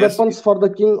or weapons for the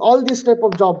king, all these type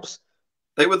of jobs.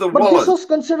 They were the But this was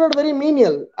considered very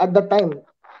menial at the time,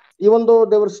 even though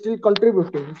they were still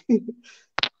contributing.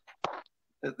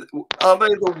 Are they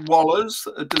the wallers?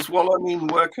 Does waller mean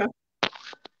worker?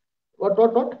 What?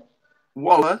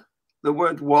 Waller, the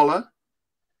word waller?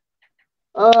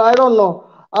 I don't know.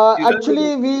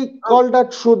 Actually, we call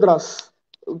that Shudras,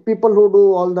 people who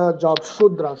do all the jobs,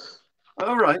 Shudras.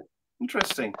 All right.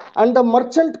 Interesting. And the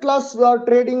merchant class,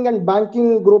 trading and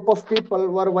banking group of people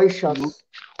were Vaishyas.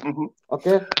 Hmm.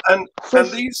 Okay, And so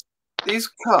these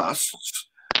castes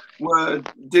were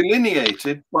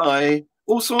delineated by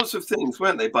all sorts of things,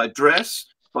 weren't they? By dress,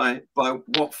 by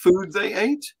what food they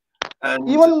ate, and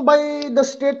even by the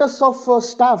status of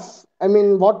staff, I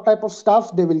mean, what type of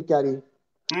staff they will carry.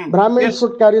 Brahmins yes,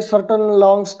 should carry certain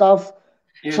long staff.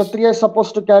 yes, Kshatriya is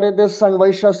supposed to carry this, and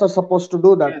Vaishyas are supposed to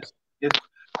do that. yes, yes.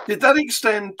 Did that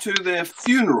extend to their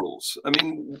funerals? I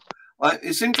mean,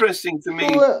 it's interesting to So me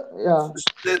yeah,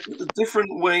 the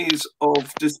different ways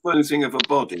of disposing of a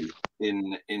body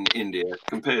in India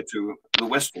compared to the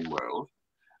Western world,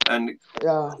 and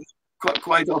yeah.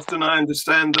 quite often I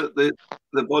understand that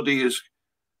the body is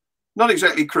not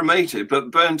exactly cremated,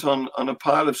 but burnt on a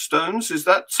pile of stones. Is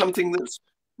that something that's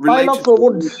Pile related of to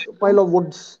woods, religion? pile of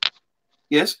woods.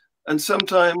 Yes, and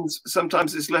sometimes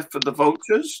it's left for the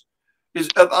vultures.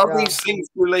 Are Yeah, these things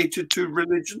related to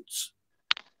religions?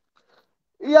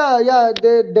 yeah.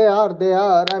 They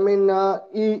are. I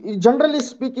mean, generally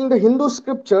speaking, the Hindu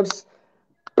scriptures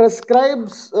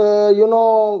prescribes,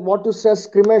 what you say as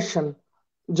cremation.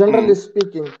 Mm, Generally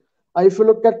speaking, if you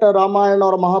look at Ramayana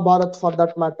or Mahabharata for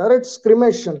that matter, it's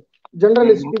cremation.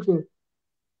 Generally hmm. speaking,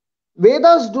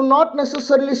 Vedas do not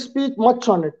necessarily speak much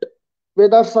on it.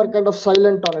 Vedas are kind of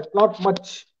silent on it, not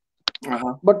much.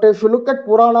 Uh-huh. But if you look at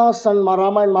Puranas and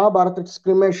Rama and Mahabharata, it's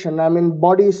cremation. I mean,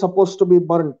 body is supposed to be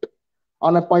burnt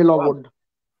on a pile of Wow. wood.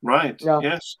 Right. Yeah.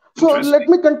 Yes. So let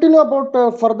Interesting. me continue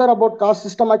about further about caste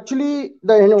system. Actually,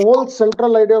 the whole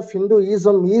central idea of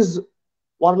Hinduism is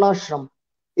Varnashram.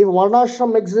 If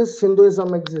Varnashram exists,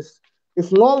 Hinduism exists.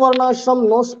 If no Varnashram,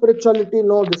 no spirituality,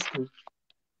 no this thing.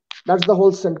 That's the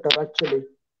whole center actually.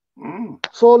 Mm.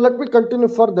 So let me continue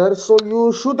further. So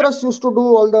Shudras used to do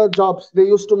all the jobs. They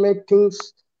used to make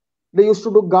things. They used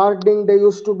to do gardening. They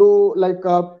used to do like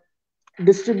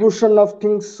distribution of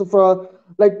things for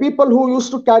like people who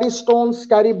used to carry stones,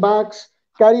 carry bags,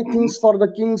 carry Hmm. things for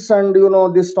the kings, and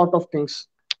this sort of things.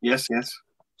 Yes. Yes.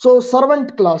 So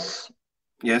servant class.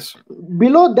 Yes.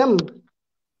 Below them,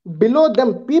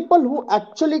 people who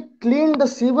actually cleaned the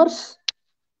sewers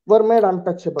were made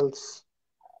untouchables.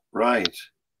 Right.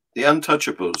 The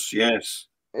untouchables. Yes.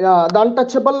 Yeah, the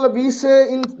untouchable, we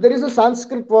say in there is a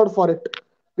Sanskrit word for it.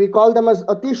 We call them as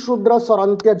Ati Shudras or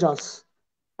Antyajas.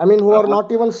 I mean, who are Uh-huh.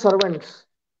 not even servants,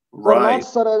 who are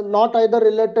Right. not either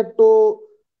related to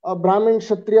a Brahmin,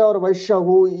 Kshatriya, or Vaishya,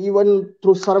 who even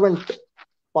through servant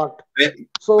part.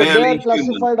 So they are Barely human.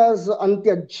 classified as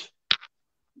Antyaj.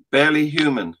 Barely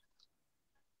human.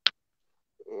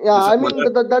 Yeah, Is I it? Well,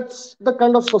 mean that's the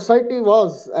kind of society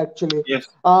was actually. yes.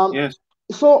 Um, Yes.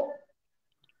 so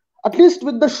at least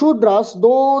with the Shudras,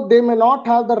 though they may not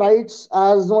have the rights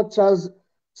as much as,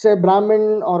 say,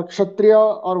 Brahmin or Kshatriya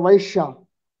or Vaishya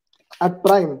at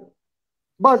prime,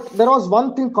 but there was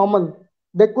one thing common.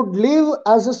 They could live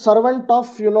as a servant of,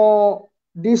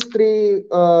 these three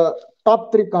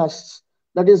top three castes,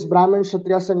 that is Brahmin,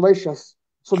 Kshatriyas, and Vaishyas.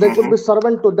 So they could Hmm. be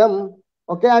servant to them,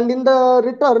 okay, and in the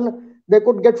return, they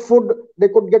could get food, they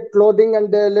could get clothing,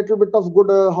 and a little bit of good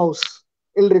house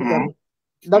in Hmm. return.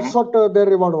 That's what their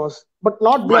reward was, but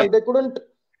not Right. beyond. They couldn't,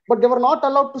 but they were not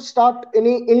allowed to start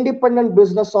any independent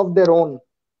business of their own.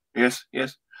 Yes.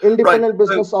 Yes. Right. Independent So,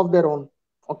 business of their own.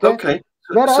 Okay. okay.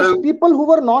 Whereas So, people who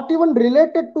were not even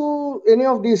related to any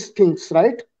of these things,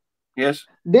 right? yes.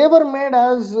 They were made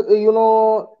as,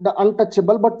 the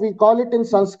untouchable, but we call it in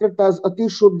Sanskrit as Ati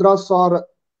Shudras or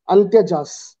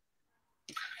Antyajas.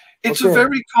 It's a Okay.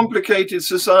 very complicated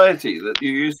society that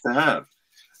you used to have.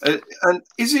 And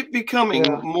is it becoming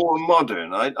Yeah. more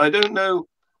modern? I don't know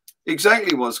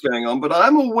exactly what's going on, but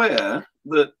I'm aware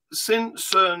that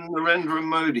since Narendra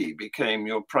Modi became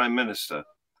your prime minister,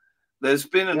 there's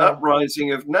been an Yeah. uprising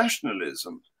of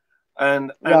nationalism,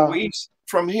 and Yeah. we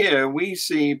from here we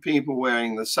see people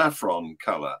wearing the saffron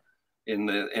color in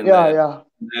Yeah. Yeah.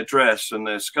 their dress and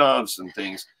their scarves and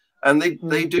things, and they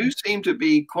Hmm. do seem to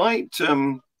be quite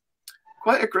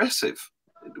aggressive.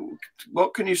 What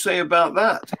can you say about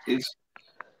that? Is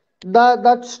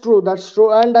That's true. That's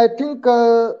true. And I think,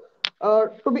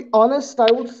 to be honest,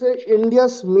 I would say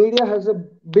India's media has a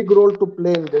big role to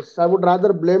play in this. I would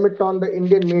rather blame it on the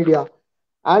Indian media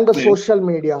and the yes, social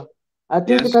media. I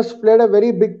think it yes, has played a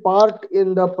very big part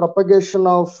in the propagation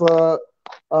of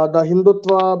the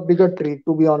Hindutva bigotry.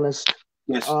 To be honest,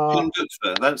 yes, uh, Hindutva.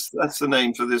 That's the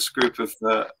name for this group of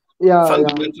yeah, yeah,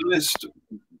 fundamentalist,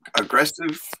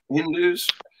 aggressive Hindus,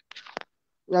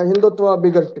 yeah, Hindutva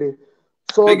bigotry.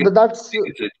 So bigoted, that's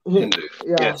bigoted Hindus.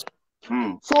 yeah. Yes.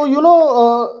 Hmm. So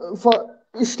for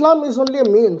Islam is only a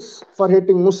means for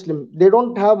hating Muslim. They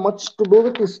don't have much to do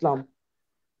with Islam.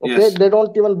 Okay, Yes. they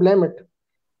don't even blame it.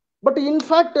 But in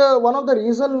fact, one of the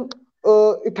reason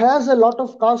it has a lot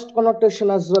of caste connotation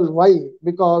as well. Why?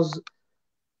 Because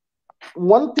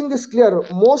one thing is clear: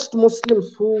 most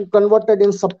Muslims who converted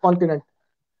in subcontinent,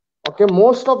 okay,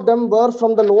 most of them were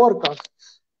from the lower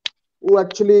castes who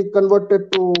actually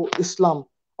converted to Islam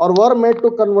or were made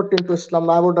to convert into Islam.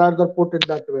 I would rather put it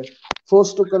that way,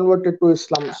 forced to convert it to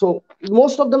Islam. So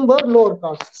most of them were lower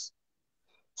castes.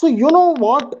 So you know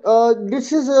what?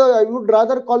 This is I would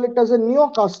rather call it as a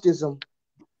neo-casteism.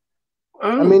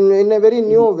 I Oh, mean, in a very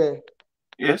new way.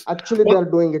 yes. Actually, they Well, are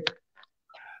doing it.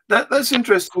 that's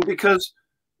interesting because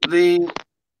the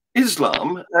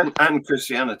Islam and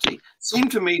Christianity seem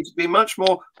to me to be much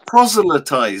more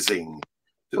proselytizing.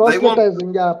 They want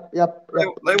Proselytizing, yep, yep, yep.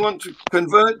 they want to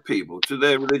convert people to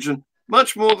their religion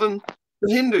much more than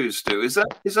the Hindus do. Is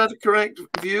that a correct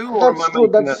view, or am That's I true.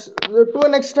 making that? That's to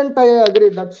an extent I agree.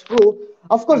 That's true.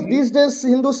 Of course, Mm-hmm. these days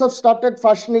Hindus have started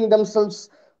fashioning themselves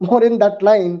more in that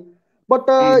line. But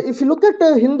Mm, if you look at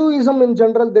Hinduism in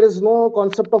general, there is no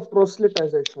concept of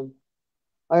proselytization.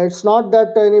 It's not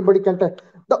that anybody can tell.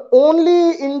 The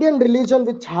only Indian religion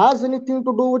which has anything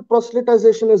to do with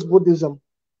proselytization is Buddhism.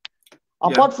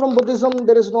 yeah. Apart from Buddhism,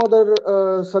 there is no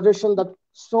other suggestion that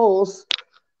shows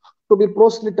to be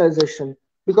proselytization,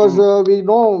 because Mm, we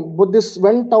know Buddhists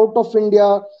went out of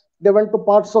India, they went to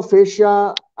parts of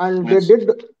Asia, and they yes. did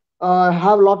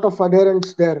have a lot of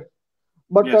adherents there.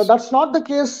 But Yes. that's not the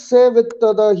case, say, with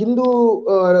the Hindu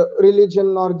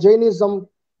religion or Jainism,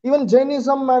 even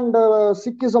Jainism and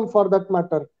Sikhism for that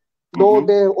matter, though Mm-hmm.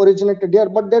 they originated here,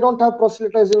 but they don't have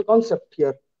proselytizing concept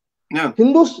here. No.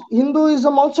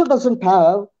 Hinduism also doesn't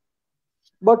have,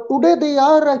 but today they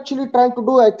are actually trying to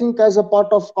do, I think, as a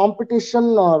part of competition,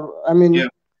 or I mean Yeah.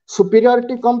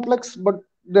 superiority complex, but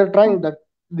they're trying that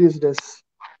these days.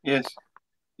 Yes.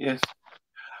 Yes.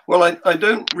 Well, I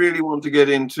don't really want to get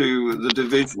into the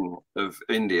division of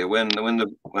India when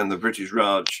the British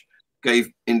Raj gave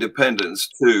independence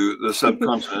to the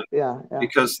subcontinent, Yeah, yeah.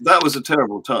 because that was a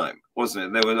terrible time, wasn't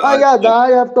it? There were Yeah,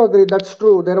 I have to agree. That's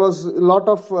true. There was a lot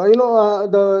of,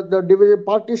 the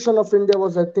partition of India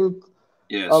was, I think,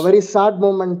 a yes, very sad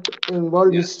moment in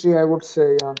world yes, history, I would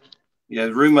say. Yeah. yeah.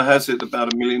 Rumor has it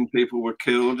about 1 million people were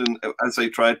killed, and as they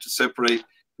tried to separate,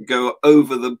 go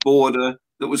over the border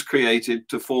that was created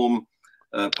to form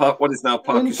what is now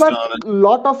In fact, Pakistan.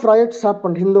 lot of riots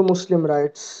happened, Hindu-Muslim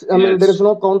riots. I mean, there Yes, is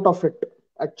no count of it,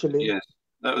 actually. yes,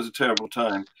 that was a terrible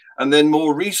time. And then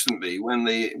more recently, when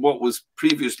what was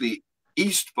previously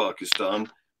East Pakistan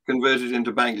converted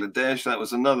into Bangladesh, that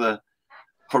was another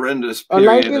horrendous period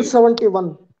of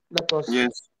 1971, that was.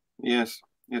 yes, yes,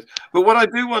 yes. But what I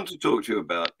do want to talk to you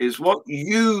about is what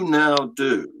you now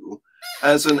do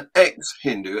as an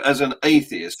ex-Hindu, as an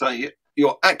atheist.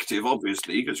 You're active,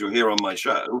 obviously, because you're here on my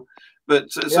show.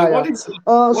 But so Yeah, what yeah. is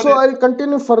what So is I'll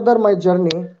continue further my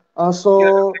journey.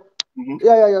 yeah,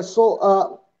 Yeah, yeah, yeah.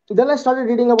 So then I started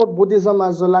reading about Buddhism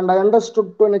as well, and I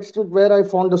understood to an extent where I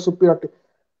found the superiority.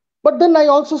 But then I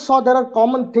also saw there are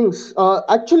common things.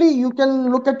 Actually, you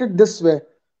can look at it this way.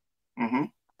 mm-hmm.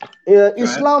 Go ahead.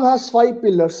 Islam has five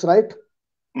pillars, right?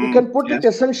 You Mm, can put it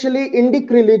yes. essentially Indic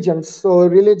religions, so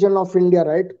religion of India,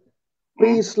 right? Mm,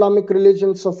 Pre-Islamic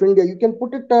religions of India. You can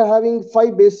put it having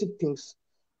five basic things.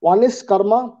 One is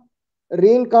karma,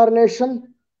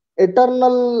 reincarnation,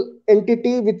 eternal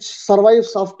entity which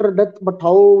survives after death, but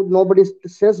how nobody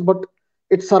says, but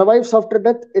it survives after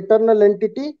death, eternal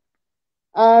entity.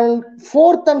 And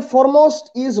fourth and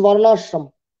foremost is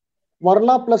varnashram,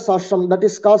 varna plus ashram, that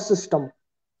is caste system,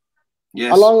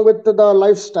 yes. along with the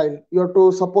lifestyle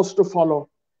you're supposed to follow.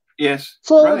 Yes.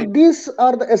 So Right. these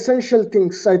are the essential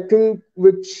things, I think,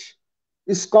 which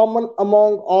is common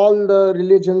among all the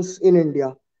religions in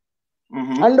India.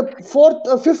 Mm-hmm. And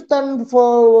fifth, and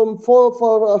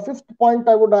fifth point,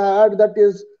 I would add that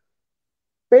is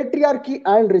patriarchy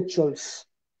and rituals.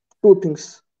 Two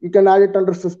things you can add it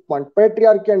under fifth point: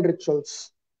 patriarchy and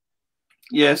rituals.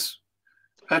 Yes.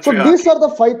 So these Patriarchy. are the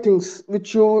five things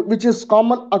which is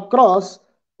common across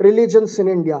religions in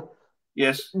India.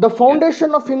 Yes. The Yes.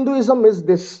 foundation of Hinduism is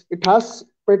this: it has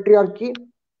patriarchy,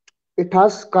 it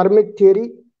has karmic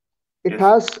theory, it Yes.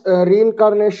 has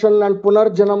reincarnation and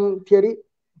punarjanam theory,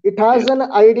 it has Yes. an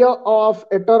idea of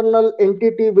eternal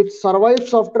entity which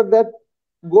survives after death,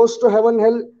 goes to heaven,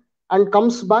 hell, and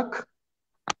comes back.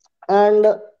 And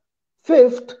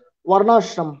fifth,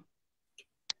 varnashram.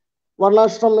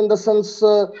 Varnashram, in the sense,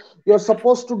 you're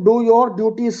supposed to do your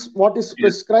duties, what is Yes.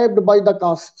 prescribed by the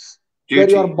castes where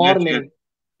you are Duty. Yes. born Yes. in.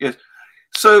 Yes.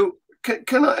 So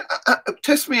can I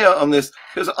test me out on this?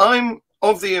 Because I'm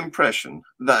of the impression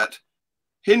that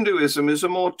Hinduism is a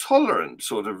more tolerant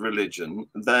sort of religion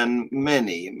than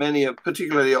many,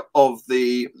 particularly of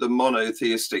the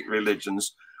monotheistic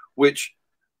religions, which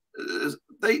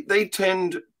they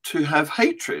tend to have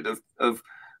hatred of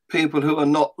people who are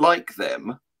not like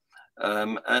them,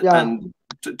 and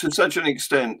to such an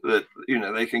extent that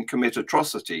they can commit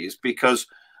atrocities because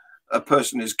a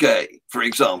person is gay, for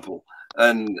example.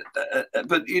 And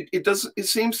but it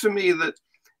seems to me that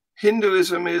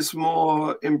Hinduism is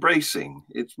more embracing.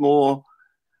 It's more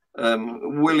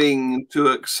willing to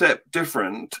accept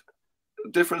different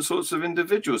sorts of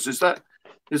individuals. Is that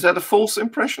a false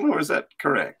impression, or is that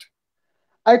correct?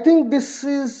 I think this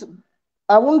is,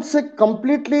 I won't say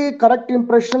completely correct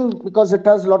impression, because it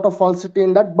has a lot of falsity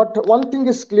in that. But one thing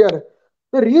is clear.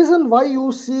 The reason why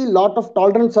you see a lot of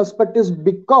tolerance aspect is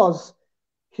because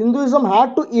Hinduism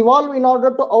had to evolve in order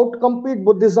to outcompete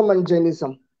Buddhism and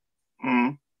Jainism.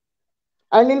 Mm.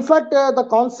 And in fact, the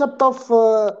concept of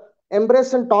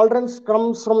embrace and tolerance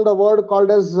comes from the word called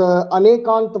as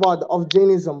Anekantvad of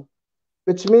Jainism,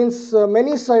 which means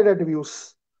many-sided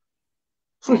views.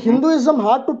 So Hinduism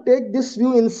had to take this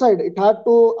view inside. It had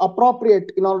to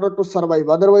appropriate in order to survive.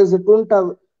 Otherwise, it wouldn't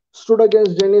have stood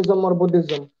against Jainism or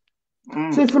Buddhism.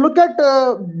 So if you look at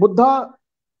Buddha,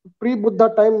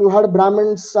 pre-Buddha time, you had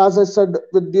Brahmins, as I said,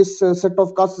 with this set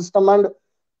of caste system, and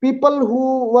people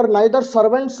who were neither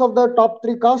servants of the top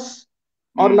three castes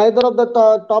or neither of the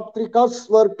top three castes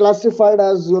were classified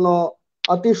as,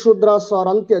 Atishudras or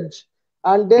Antyaj,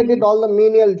 and they did all the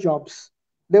menial jobs.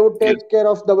 They would take care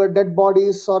of the dead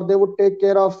bodies, or they would take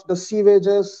care of the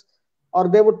sewages, or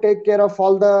they would take care of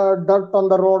all the dirt on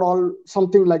the road, all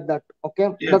something like that. Okay,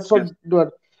 that's what do it.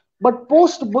 But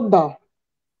post-Buddha,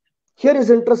 here is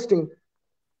interesting.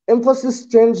 Emphasis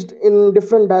changed in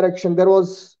different direction. There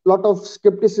was a lot of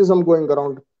skepticism going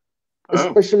around,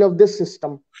 especially of this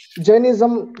system.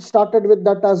 Jainism started with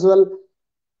that as well.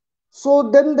 So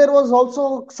then there was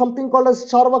also something called as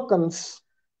Charvakans,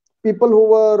 people who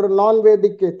were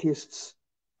non-Vedic atheists.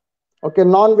 Okay,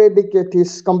 non-Vedic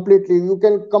atheists completely. You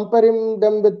can compare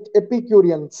them with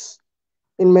Epicureans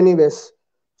in many ways.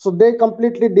 So they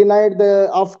completely denied the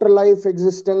afterlife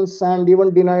existence and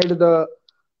even denied the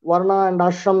Varna and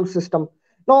Ashram system.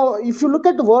 Now, if you look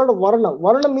at the word Varna,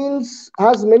 Varna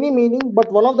has many meaning,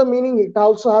 but one of the meaning, it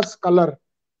also has color.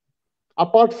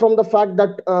 Apart from the fact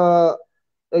that,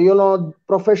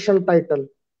 profession title.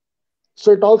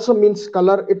 So it also means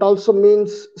color. It also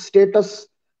means status.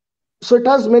 So it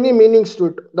has many meanings to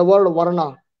it, the word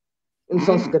Varna in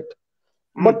Sanskrit.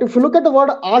 But if you look at the word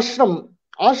ashram,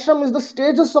 ashram is the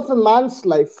stages of a man's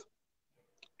life.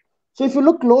 So if you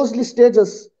look closely,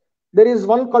 stages, there is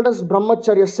one called as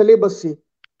brahmacharya, celibacy.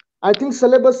 I think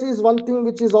celibacy is one thing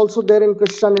which is also there in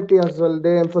Christianity as well.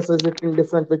 They emphasize it in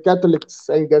different way. Catholics,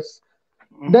 I guess.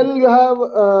 Then you have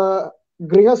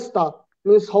grihastha,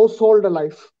 means household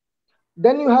life.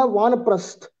 Then you have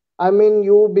vanaprast. I mean,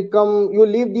 you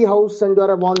leave the house and you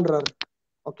are a wanderer.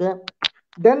 Okay.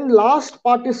 Then last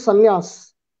part is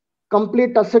sannyas,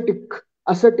 complete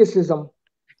asceticism.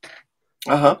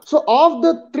 So of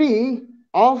the three,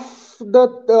 of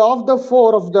the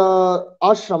four of the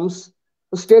ashrams,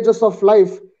 stages of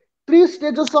life, 3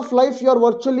 stages of life you are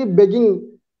virtually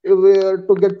begging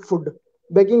to get food,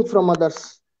 begging from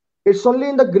others. It's only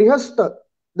in the grihastha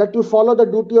that you follow the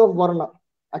duty of varna,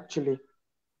 actually.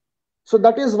 So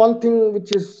that is one thing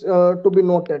which is to be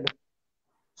noted.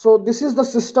 So this is the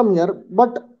system here,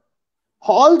 but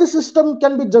all the system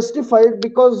can be justified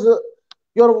because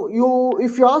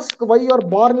if you ask why you are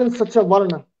born in such a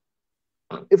varna,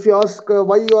 if you ask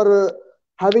why you are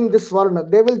having this varna,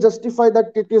 they will justify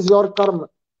that it is your karma.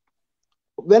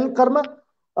 When karma,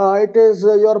 it is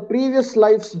your previous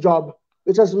life's job,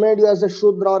 which has made you as a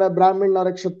Shudra or a Brahmin or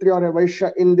a Kshatriya or a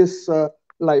Vaishya in this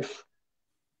life.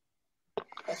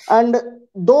 And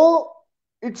though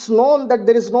it's known that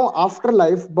there is no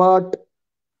afterlife, but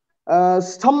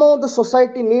somehow the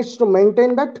society needs to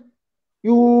maintain that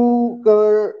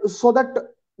so that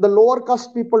the lower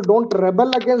caste people don't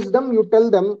rebel against them. You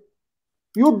tell them,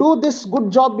 you do this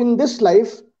good job in this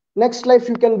life, next life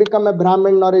you can become a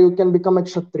Brahmin or you can become a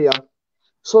Kshatriya.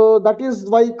 So that is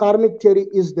why karmic theory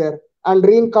is there and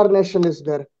reincarnation is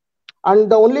there. And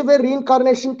the only way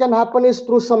reincarnation can happen is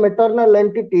through some eternal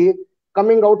entity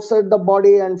coming outside the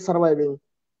body and surviving.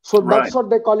 So that's what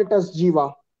they call it as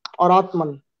Jiva or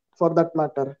Atman, for that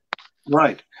matter.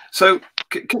 Right. So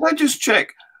can I just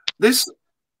check this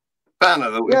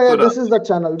banner that we put this up? Is the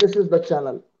channel. This is the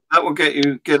channel. That will get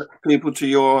people to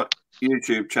your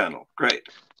YouTube channel. Great.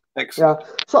 Excellent. Yeah.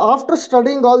 So after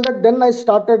studying all that, then I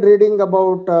started reading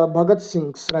about Bhagat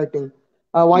Singh's writing,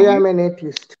 Why I'm an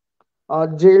Atheist,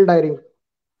 Jail Diary.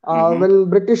 When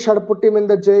British had put him in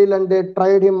the jail and they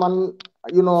tried him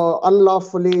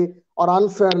unlawfully or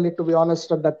unfairly, to be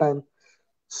honest, at that time.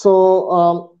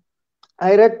 So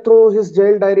I read through his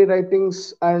jail diary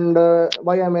writings and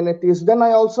why I'm an atheist. Then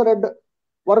I also read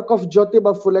work of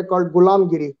Jyotiba Phule called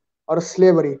Gulamgiri or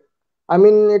slavery. I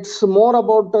mean, it's more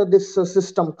about this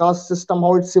system, caste system,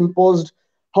 how it's imposed,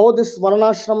 how this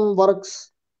Varnashram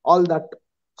works, all that.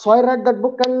 So I read that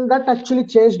book, and that actually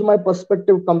changed my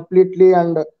perspective completely.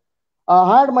 And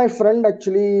I had my friend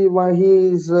actually,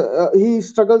 he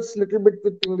struggles a little bit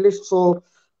with English, so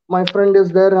my friend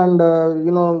is there,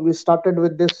 and we started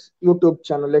with this YouTube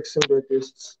channel, Ex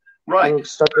Atheists, Right. and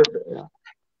started. Yeah.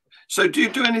 So do you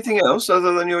do anything else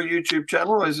other than your YouTube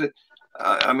channel? Or is it,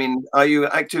 I mean, are you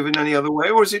active in any other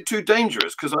way, or is it too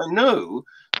dangerous? Because I know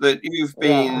that you're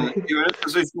in a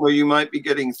position where you might be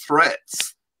getting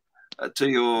threats to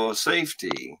your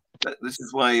safety. This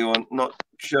is why you're not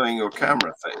showing your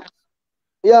camera face.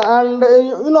 Yeah, and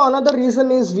another reason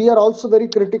is we are also very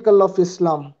critical of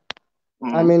Islam.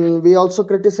 I mean, we also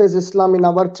criticize Islam in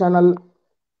our channel.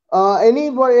 Any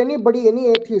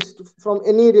atheist from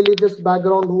any religious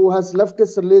background who has left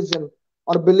his religion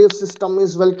or belief system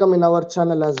is welcome in our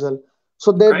channel as well.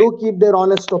 So they do keep their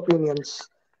honest opinions.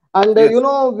 And Yes.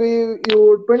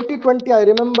 2020, I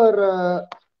remember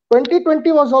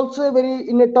 2020 was also a very,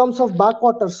 in terms of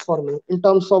backwaters for me, in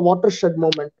terms of watershed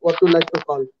moment, what you like to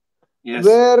call,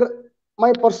 where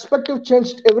my perspective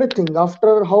changed everything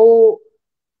after how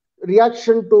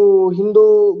reaction to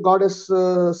Hindu goddess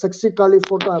Sexy Kali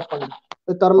photo happened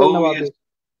with Armin Nawabi.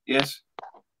 Yes.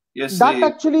 That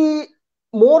actually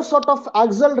more sort of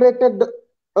accelerated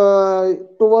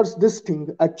towards this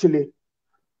thing actually.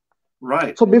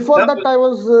 Right. So before that, I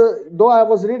was, though I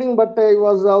was reading, but I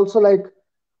was also like,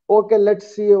 okay,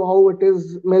 let's see how it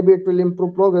is. Maybe it will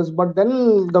improve progress. But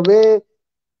then the way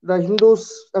the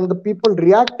Hindus and the people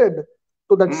reacted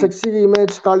to that sexy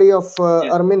image Kali of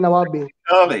Armin Nawabi.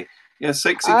 Kali. Yes,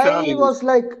 sexy Kali. I was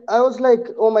like,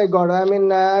 oh my God. I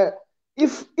mean,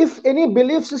 if any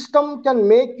belief system can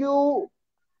make you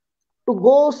to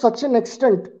go such an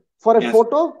extent for a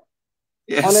photo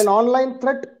on an online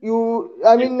threat,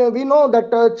 I mean, we know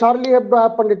that Charlie Hebdo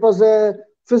happened. It was a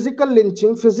physical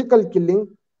lynching, physical killing,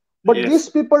 but these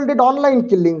people did online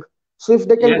killing. So if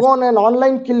they can go on an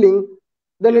online killing,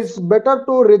 then it's better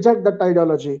to reject that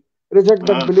ideology, reject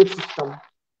that belief system.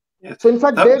 So in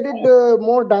fact, they did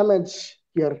more damage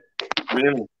here.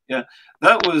 Really? Yeah.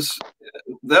 That was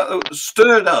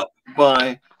stirred up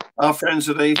by our friends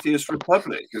at Atheist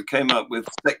Republic, who came up with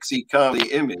sexy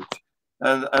Kali image.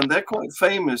 And they're quite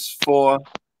famous for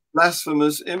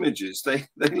blasphemous images. They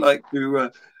like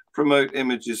to promote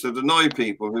images that annoy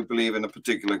people who believe in a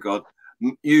particular god,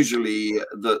 usually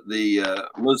the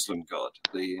Muslim god,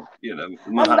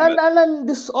 Muhammad. And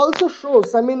this also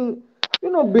shows, I mean,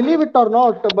 believe it or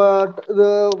not, but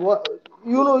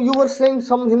you were saying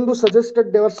some Hindus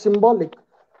suggested they were symbolic.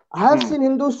 I have seen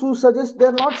Hindus who suggest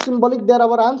they're not symbolic, they're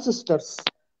our ancestors.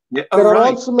 Yeah. There are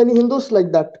also many Hindus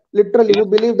like that, literally, who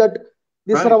believe that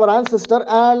these are our ancestors.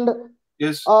 And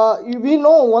we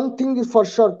know one thing is for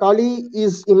sure, Kali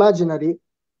is imaginary.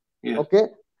 Okay.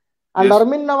 And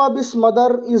Armin Nawabi's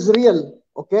mother is real.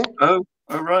 Okay. Oh,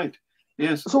 right.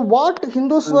 Yes. So what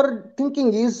Hindus were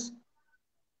thinking is,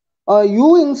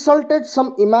 you insulted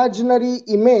some imaginary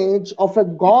image of a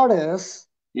goddess.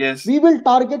 Yes. We will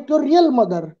target your real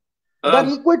mother. They're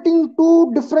equating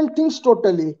two different things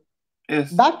totally.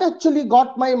 Yes. That actually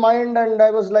got my mind, and I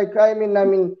was like, I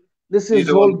mean, this is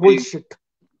whole bullshit.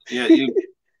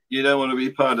 You don't want to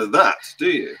be part of that, do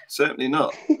you? Certainly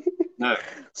not. No.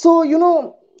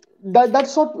 So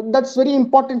that's very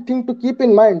important thing to keep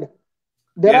in mind.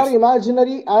 There are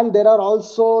imaginary and there are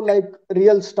also like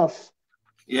real stuff.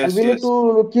 And we need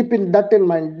to keep that in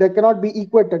mind. They cannot be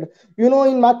equated.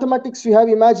 In mathematics, you have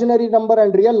imaginary number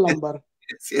and real number.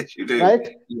 Yes, you do.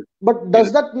 Right? But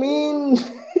does that mean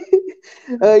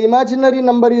imaginary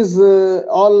number is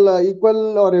all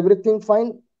equal or everything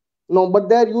fine? No, but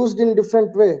they are used in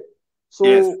different way. So,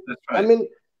 that's right. I mean,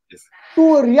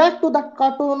 to react to that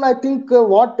cartoon, I think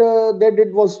what they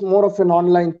did was more of an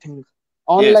online thing.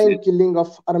 Online killing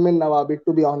of Armin Nawabi,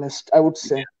 to be honest, I would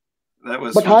say.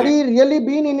 But had he really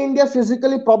been in India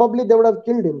physically, probably they would have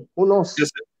killed him. Who knows?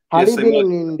 Had he been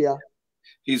in India.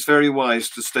 He's very wise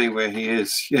to stay where he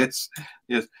is. Yes.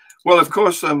 Well, of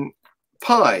course,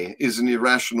 pi is an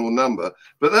irrational number,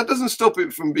 but that doesn't stop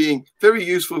it from being very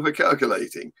useful for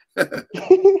calculating.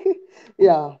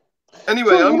 Yeah.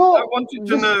 Anyway, I wanted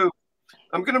to know.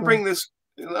 I'm going to bring this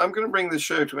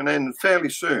show to an end fairly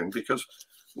soon because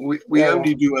We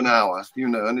only do an hour,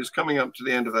 and it's coming up to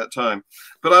the end of that time.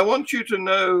 But I want you to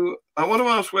know, I want to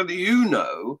ask whether you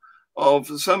know of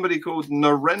somebody called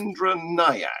Narendra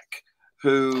Nayak,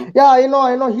 who... Yeah, I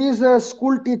know. He's a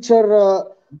school teacher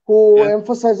who Yeah,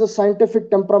 emphasizes scientific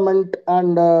temperament,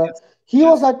 and yes, he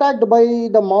was yes, attacked by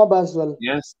the mob as well,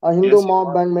 yes, a Hindu yes,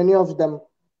 mob, and many of them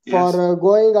for yes.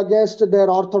 going against their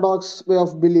orthodox way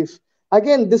of belief.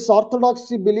 Again, this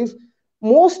orthodoxy belief,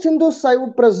 most Hindus, I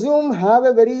would presume, have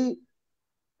a very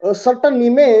certain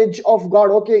image of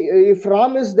God. Okay, if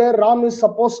Ram is there, Ram is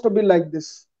supposed to be like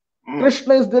this. Mm,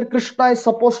 Krishna is there, Krishna is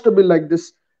supposed to be like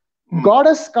this. mm,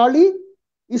 Goddess Kali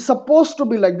is supposed to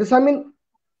be like this. I mean,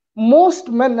 most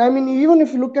men, I mean, even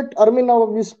if you look at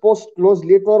Armina's post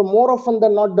closely, it were more often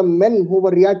than not the men who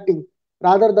were reacting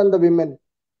rather than the women.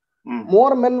 mm.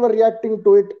 More men were reacting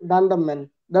to it than the men.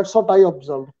 That's what I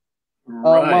observed.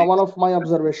 Right. One of my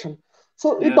observation.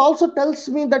 So it Yeah. also tells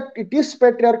me that it is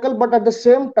patriarchal, but at the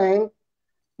same time,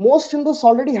 most Hindus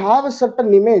already have a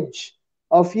certain image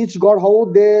of each god, how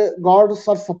they gods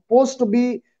are supposed to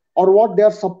be or what they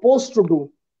are supposed to do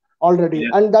already, Yeah.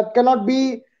 and that cannot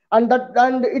be, and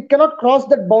it cannot cross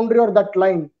that boundary or that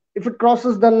line. If it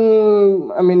crosses,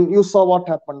 then I mean, you saw what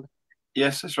happened.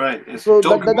 Yes, that's right. It's So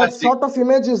that dogmatic, sort of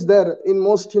image is there in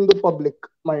most Hindu public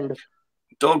mind.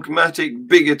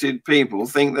 bigoted people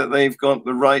think that they've got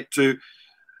the right to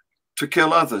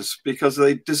kill others because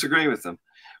they disagree with them.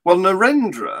 Well,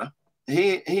 Narendra,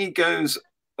 he goes,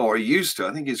 or he used to,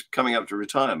 I think he's coming up to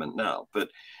retirement now, but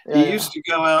Yeah, he yeah, used to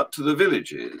go out to the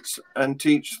villages and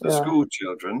teach the yeah, school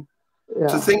children to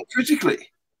yeah. think critically,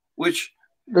 which,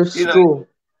 That's you know, true.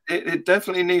 it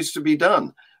definitely needs to be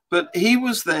done. But he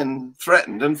was then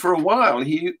threatened, and for a while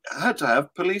he had to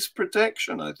have police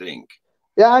protection, I think.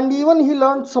 Yeah, and even he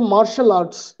learned some martial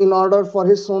arts in order for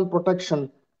his own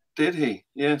protection. Did he?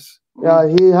 Yes. Yeah,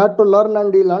 he had to learn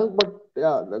and he learned, but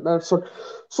yeah, that's what.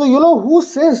 So who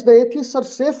says the atheists are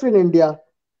safe in India?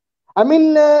 I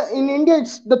mean, in India,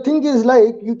 it's the thing is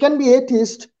like you can be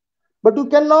atheist, but you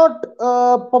cannot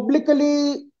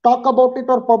publicly talk about it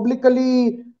or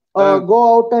publicly Oh,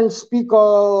 go out and speak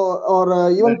or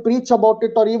yeah. even preach about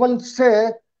it or even say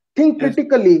think Yes.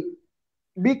 critically.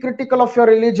 Be critical of your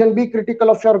religion, be critical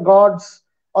of your gods,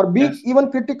 or be Yes. even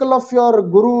critical of your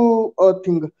guru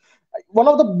thing. One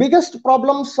of the biggest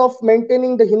problems of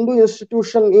maintaining the Hindu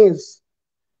institution is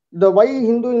the why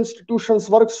Hindu institutions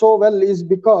work so well is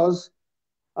because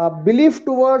belief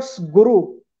towards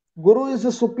guru is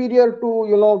superior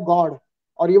to God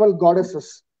or even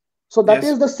goddesses. So that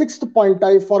Yes. is the sixth point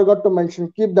I forgot to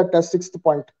mention. Keep that as sixth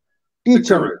point. The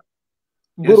Teacher, guru.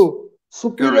 Yes. guru, Guru.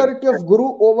 superiority of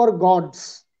guru over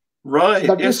gods. Right.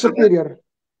 That is Yes. So superior.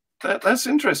 that's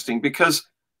interesting because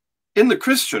in the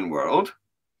Christian world,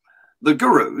 the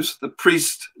gurus, the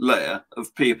priest layer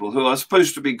of people who are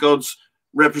supposed to be God's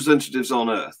representatives on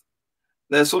earth,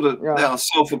 they Yeah, are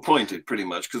self-appointed pretty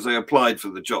much because they applied for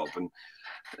the job and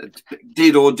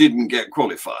did or didn't get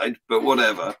qualified, but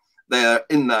whatever, they are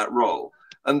in that role.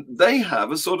 And they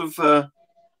have a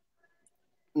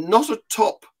not a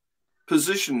top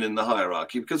position in the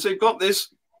hierarchy because they've got this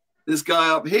guy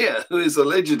up here who is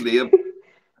allegedly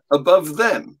above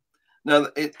them. Now,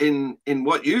 in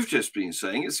what you've just been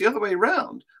saying, it's the other way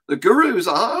around. The gurus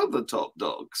are the top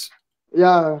dogs.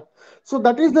 yeah. So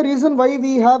that is the reason why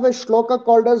we have a shloka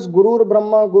called as Gurur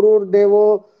Brahma, Gurur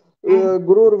Devo,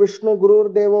 Gurur Vishnu, Gurur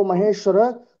Devo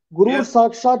Maheshwara, Gurur Yeah,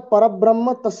 Sakshat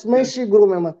Parabrahma, Tasmai yes, Shri Guru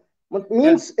Mema. yeah,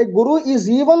 Means a guru is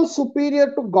even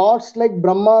superior to gods like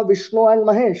Brahma, Vishnu, and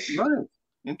Mahesh. right.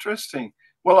 Interesting.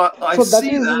 Well, I So that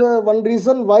see is that. one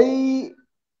reason why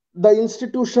the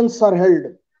institutions are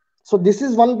held. So this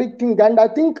is one big thing, and I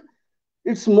think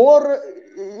it's more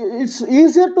it's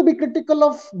easier to be critical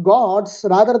of gods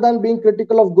rather than being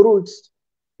critical of gurus. It's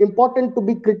important to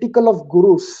be critical of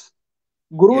gurus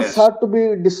Yes, have to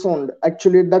be disowned.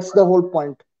 Actually, that's the whole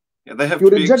point. yeah, they have You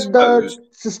to be reject the exposed.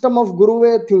 system of guru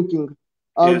way thinking,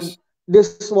 Yes,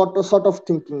 this what sort of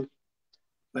thinking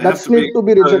they have that's to be need to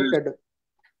be exposed. rejected.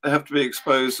 They have to be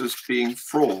exposed as being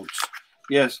frauds.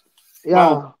 Yes.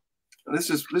 Well, Yeah, this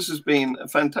has been a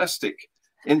fantastic,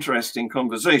 interesting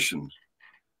conversation,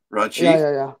 yeah, Rajiv.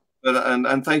 yeah, yeah,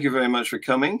 And thank you very much for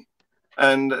coming.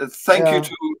 And thank you yeah,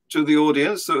 to the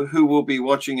audience who will be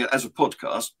watching it as a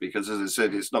podcast, because as I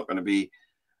said, it's not going to be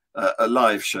a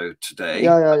live show today.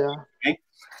 yeah, yeah, yeah. Okay?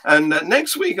 And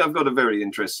next week, I've got a very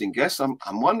interesting guest.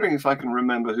 I'm wondering if I can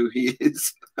remember who he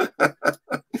is.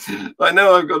 I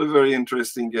know I've got a very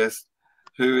interesting guest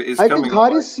who is I think coming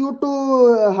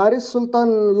on. Haris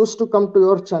Sultan used to come to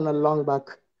your channel long back.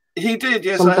 He did,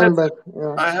 yes. some time back.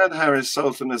 Yeah. I had Harris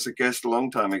Sultan as a guest a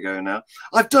long time ago now.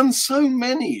 I've done so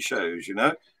many shows, you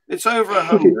know. It's over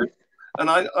 100, and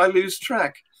I lose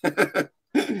track.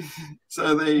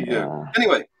 So there you go.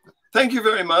 Anyway, thank you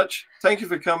very much. Thank you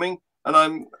for coming, and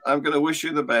I'm going to wish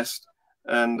you the best,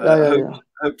 and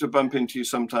hope to bump into you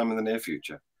sometime in the near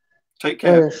future. Take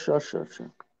care. Sure.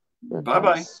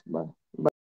 Bye-bye. Bye.